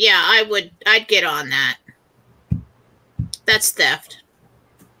 probably. But yeah, I'd get on that. That's theft.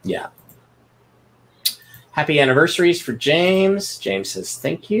 Yeah. Happy anniversaries for James. James says,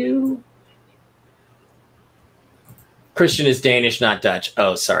 thank you. Christian is Danish, not Dutch.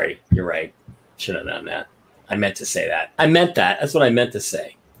 Oh, sorry. You're right. Should have known that. I meant to say that. I meant that. That's what I meant to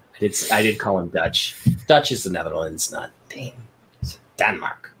say. I did call him Dutch. Dutch is the Netherlands, not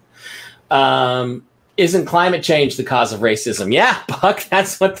Denmark. Isn't climate change the cause of racism? Yeah, Buck,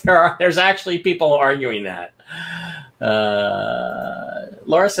 that's what there are. There's actually people arguing that.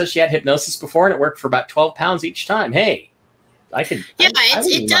 Laura says she had hypnosis before and it worked for about 12 pounds each time. Hey,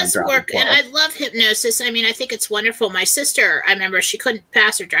 it does work. And I love hypnosis. I mean, I think it's wonderful. My sister, I remember she couldn't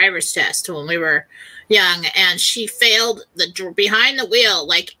pass her driver's test when we were young, and she failed the behind the wheel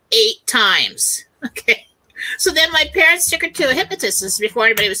like 8 times. Okay. So then my parents took her to a hypnotist before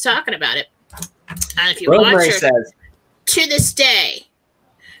anybody was talking about it. And if you watch her, to this day,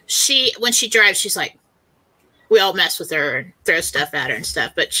 when she drives, she's like, we all mess with her and throw stuff at her and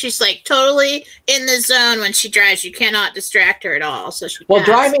stuff, but she's like totally in the zone when she drives. You cannot distract her at all. So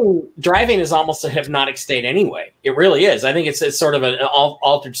driving is almost a hypnotic state anyway. It really is. I think it's sort of an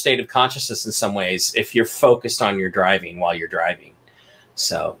altered state of consciousness in some ways if you're focused on your driving while you're driving.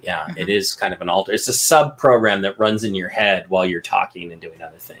 So yeah, It is kind of an alter. It's a sub program that runs in your head while you're talking and doing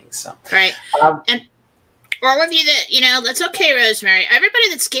other things. So right. And all of you that, that's okay, Rosemary. Everybody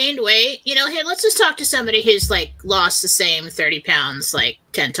that's gained weight, hey, let's just talk to somebody who's like lost the same 30 pounds like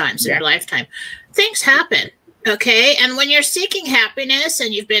 10 times in their lifetime. Things happen. Okay. And when you're seeking happiness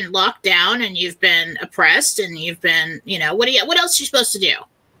and you've been locked down and you've been oppressed and you've been, what else are you supposed to do?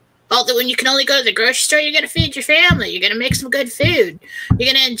 Although when you can only go to the grocery store, you're going to feed your family. You're going to make some good food.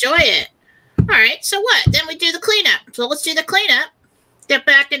 You're going to enjoy it. All right. So what? Then we do the cleanup. So let's do the cleanup. Get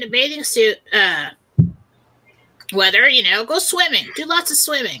back into bathing suit weather, go swimming. Do lots of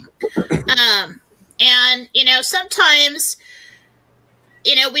swimming. And, sometimes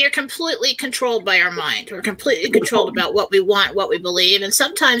you know, we are completely controlled by our mind. We're completely controlled about what we want, what we believe. And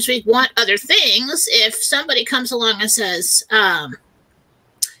sometimes we want other things. If somebody comes along and says,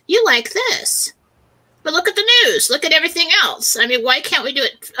 you like this, but look at the news, look at everything else. I mean, why can't we do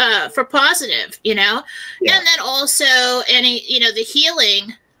it for positive, you know? Yeah. And then also the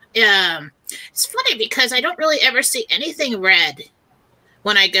healing. It's funny because I don't really ever see anything red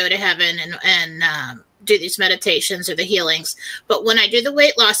when I go to heaven and do these meditations or the healings. But when I do the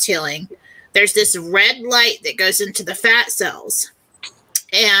weight loss healing, there's this red light that goes into the fat cells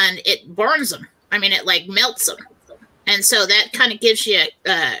and it burns them. I mean, it like melts them. And so that kind of gives you,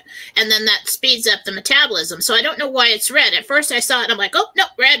 and then that speeds up the metabolism. So I don't know why it's red. At first I saw it and I'm like, oh, no,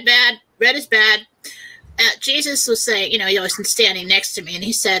 red, bad. Red is bad. Jesus was saying, he was standing next to me and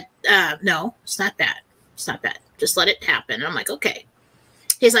he said, no, it's not bad. It's not bad. Just let it happen. And I'm like, okay.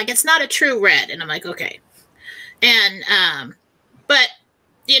 He's like, it's not a true red. And I'm like, okay. And, but,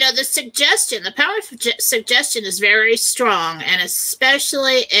 the suggestion, the power of suggestion is very strong. And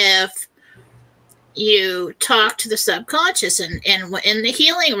especially if you talk to the subconscious and in the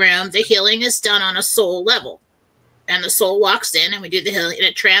healing room, the healing is done on a soul level. And the soul walks in and we do the healing and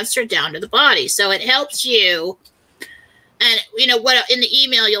it transfers down to the body. So it helps you. And what in the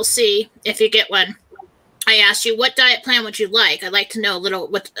email you'll see, if you get one, I asked you, what diet plan would you like? I'd like to know a little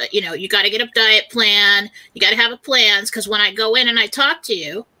what, you got to get a diet plan. You got to have a plan because when I go in and I talk to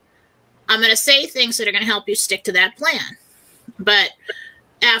you, I'm going to say things that are going to help you stick to that plan. But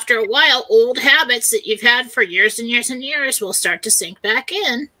after a while, old habits that you've had for years and years and years will start to sink back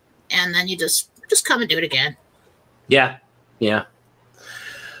in. And then you just come and do it again. Yeah. Yeah.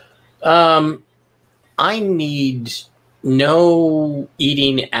 I need no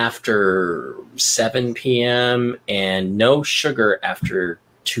eating after 7 p.m. and no sugar after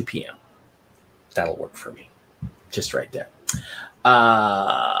 2 p.m. That'll work for me. Just right there.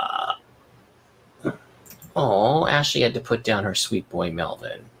 Ashley had to put down her sweet boy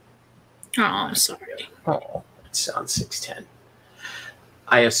Melvin. Oh, I'm sorry. Oh, it's on 610.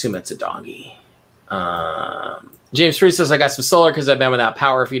 I assume it's a doggy. James Free says, I got some solar because I've been without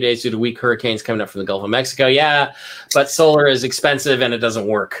power a few days due to weak hurricanes coming up from the Gulf of Mexico. Yeah, but solar is expensive and it doesn't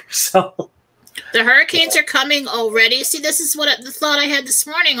work. So the hurricanes are coming already. See, this is the thought I had this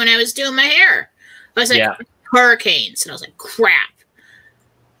morning when I was doing my hair. I was like, hurricanes. And I was like, crap.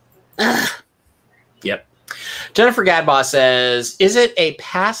 Ugh. Yep. Jennifer Gadbaugh says, is it a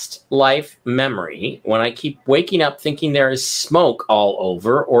past life memory when I keep waking up thinking there is smoke all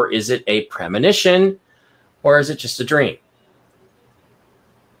over, or is it a premonition, or is it just a dream?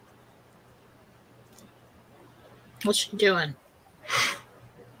 What's she doing?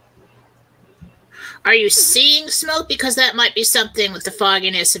 Are you seeing smoke? Because that might be something with the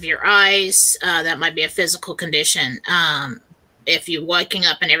fogginess of your eyes. That might be a physical condition. If you're waking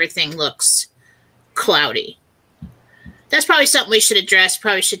up and everything looks cloudy. That's probably something we should address.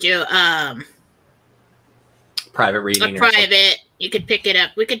 Probably should do private reading. You could pick it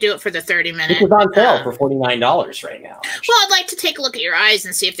up. We could do it for the 30-minute. It's on sale for $49 right now. Well, I'd like to take a look at your eyes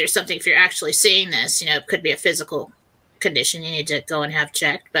and see if there's something, if you're actually seeing this. It could be a physical condition you need to go and have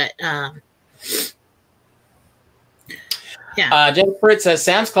checked. But yeah. Jen Fritz says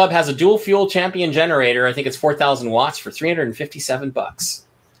Sam's Club has a dual fuel Champion generator. I think it's 4,000 watts for $357.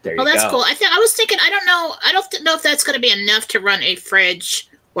 There you go. That's cool. I was thinking. I don't know. I don't know if that's going to be enough to run a fridge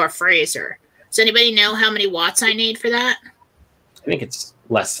or a freezer. Does anybody know how many watts I need for that? I think it's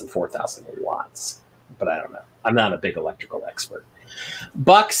less than 4,000 watts, but I don't know. I'm not a big electrical expert.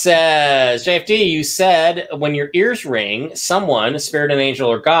 Buck says, JFD, you said when your ears ring, someone, a spirit, an angel,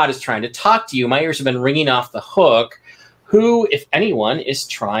 or God is trying to talk to you. My ears have been ringing off the hook. Who, if anyone, is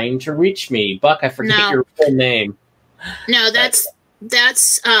trying to reach me? Buck, I forget your full name. No, that's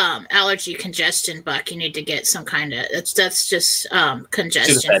allergy congestion, Buck. You need to get some kind of that's just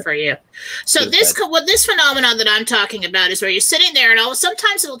congestion for you. So this phenomenon that I'm talking about is where you're sitting there and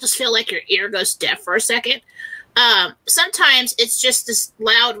sometimes it'll just feel like your ear goes deaf for a second. Sometimes it's just this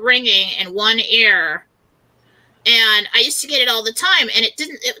loud ringing in one ear. And I used to get it all the time, and it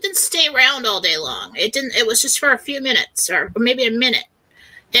didn't stay around all day long. It was just for a few minutes or maybe a minute.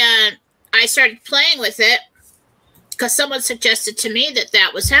 And I started playing with it because someone suggested to me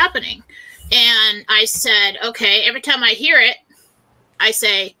that was happening. And I said, okay, every time I hear it, I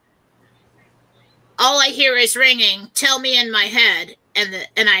say, all I hear is ringing, tell me in my head. And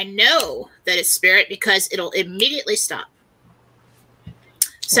I know that it's spirit because it'll immediately stop.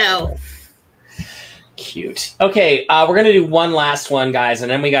 So cute. Okay, we're going to do one last one, guys, and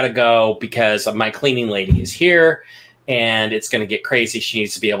then we got to go because my cleaning lady is here. and it's going to get crazy. She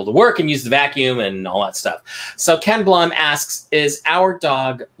needs to be able to work and use the vacuum and all that stuff. So Ken Blum asks, is our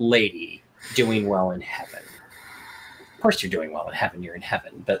dog Lady doing well in heaven? Of course you're doing well in heaven. You're in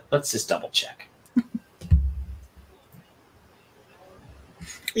heaven. But let's just double check.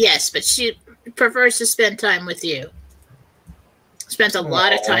 Yes, but she prefers to spend time with you. Spends a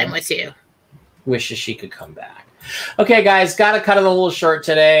lot of time with you. Wishes she could come back. Okay, guys, got to cut it a little short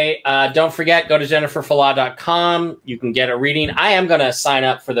today. Don't forget, go to jenniferfala.com. You can get a reading. I am going to sign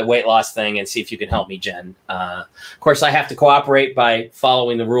up for the weight loss thing and see if you can help me, Jen. Of course, I have to cooperate by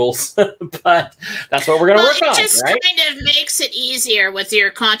following the rules, but that's what we're going to work on, right? It just kind of makes it easier with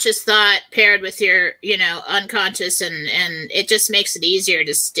your conscious thought paired with your, unconscious, and it just makes it easier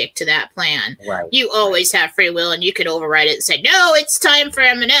to stick to that plan. Right. You always have free will, and you can override it and say, no, it's time for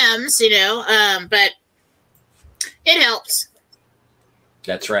M&Ms, but it helps.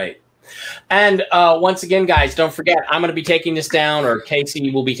 That's right. And once again, guys, don't forget, I'm going to be taking this down, or Casey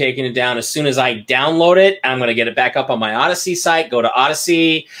will be taking it down as soon as I download it. I'm going to get it back up on my Odyssey site. Go to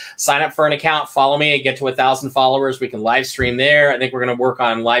Odyssey, sign up for an account, follow me, get to 1,000 followers. We can live stream there. I think we're going to work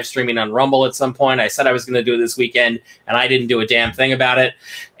on live streaming on Rumble at some point. I said I was going to do it this weekend, and I didn't do a damn thing about it.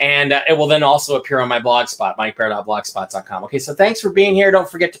 And it will then also appear on my blog spot, mikebear.blogspot.com. Okay, so thanks for being here. Don't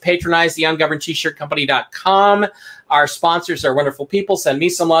forget to patronize the ungovernedtshirtcompany.com. Our sponsors are wonderful people. Send me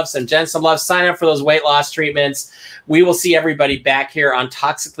some love, send Jen some love. Sign up for those weight loss treatments. We will see everybody back here on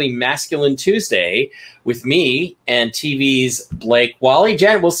Toxically Masculine Tuesday with me and TV's Blake Wally.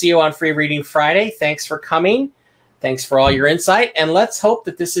 Jen, we'll see you on Free Reading Friday. Thanks for coming. Thanks for all your insight. And let's hope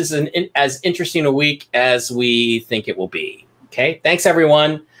that this is as interesting a week as we think it will be. Okay, thanks,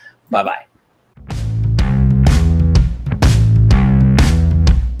 everyone. Bye-bye.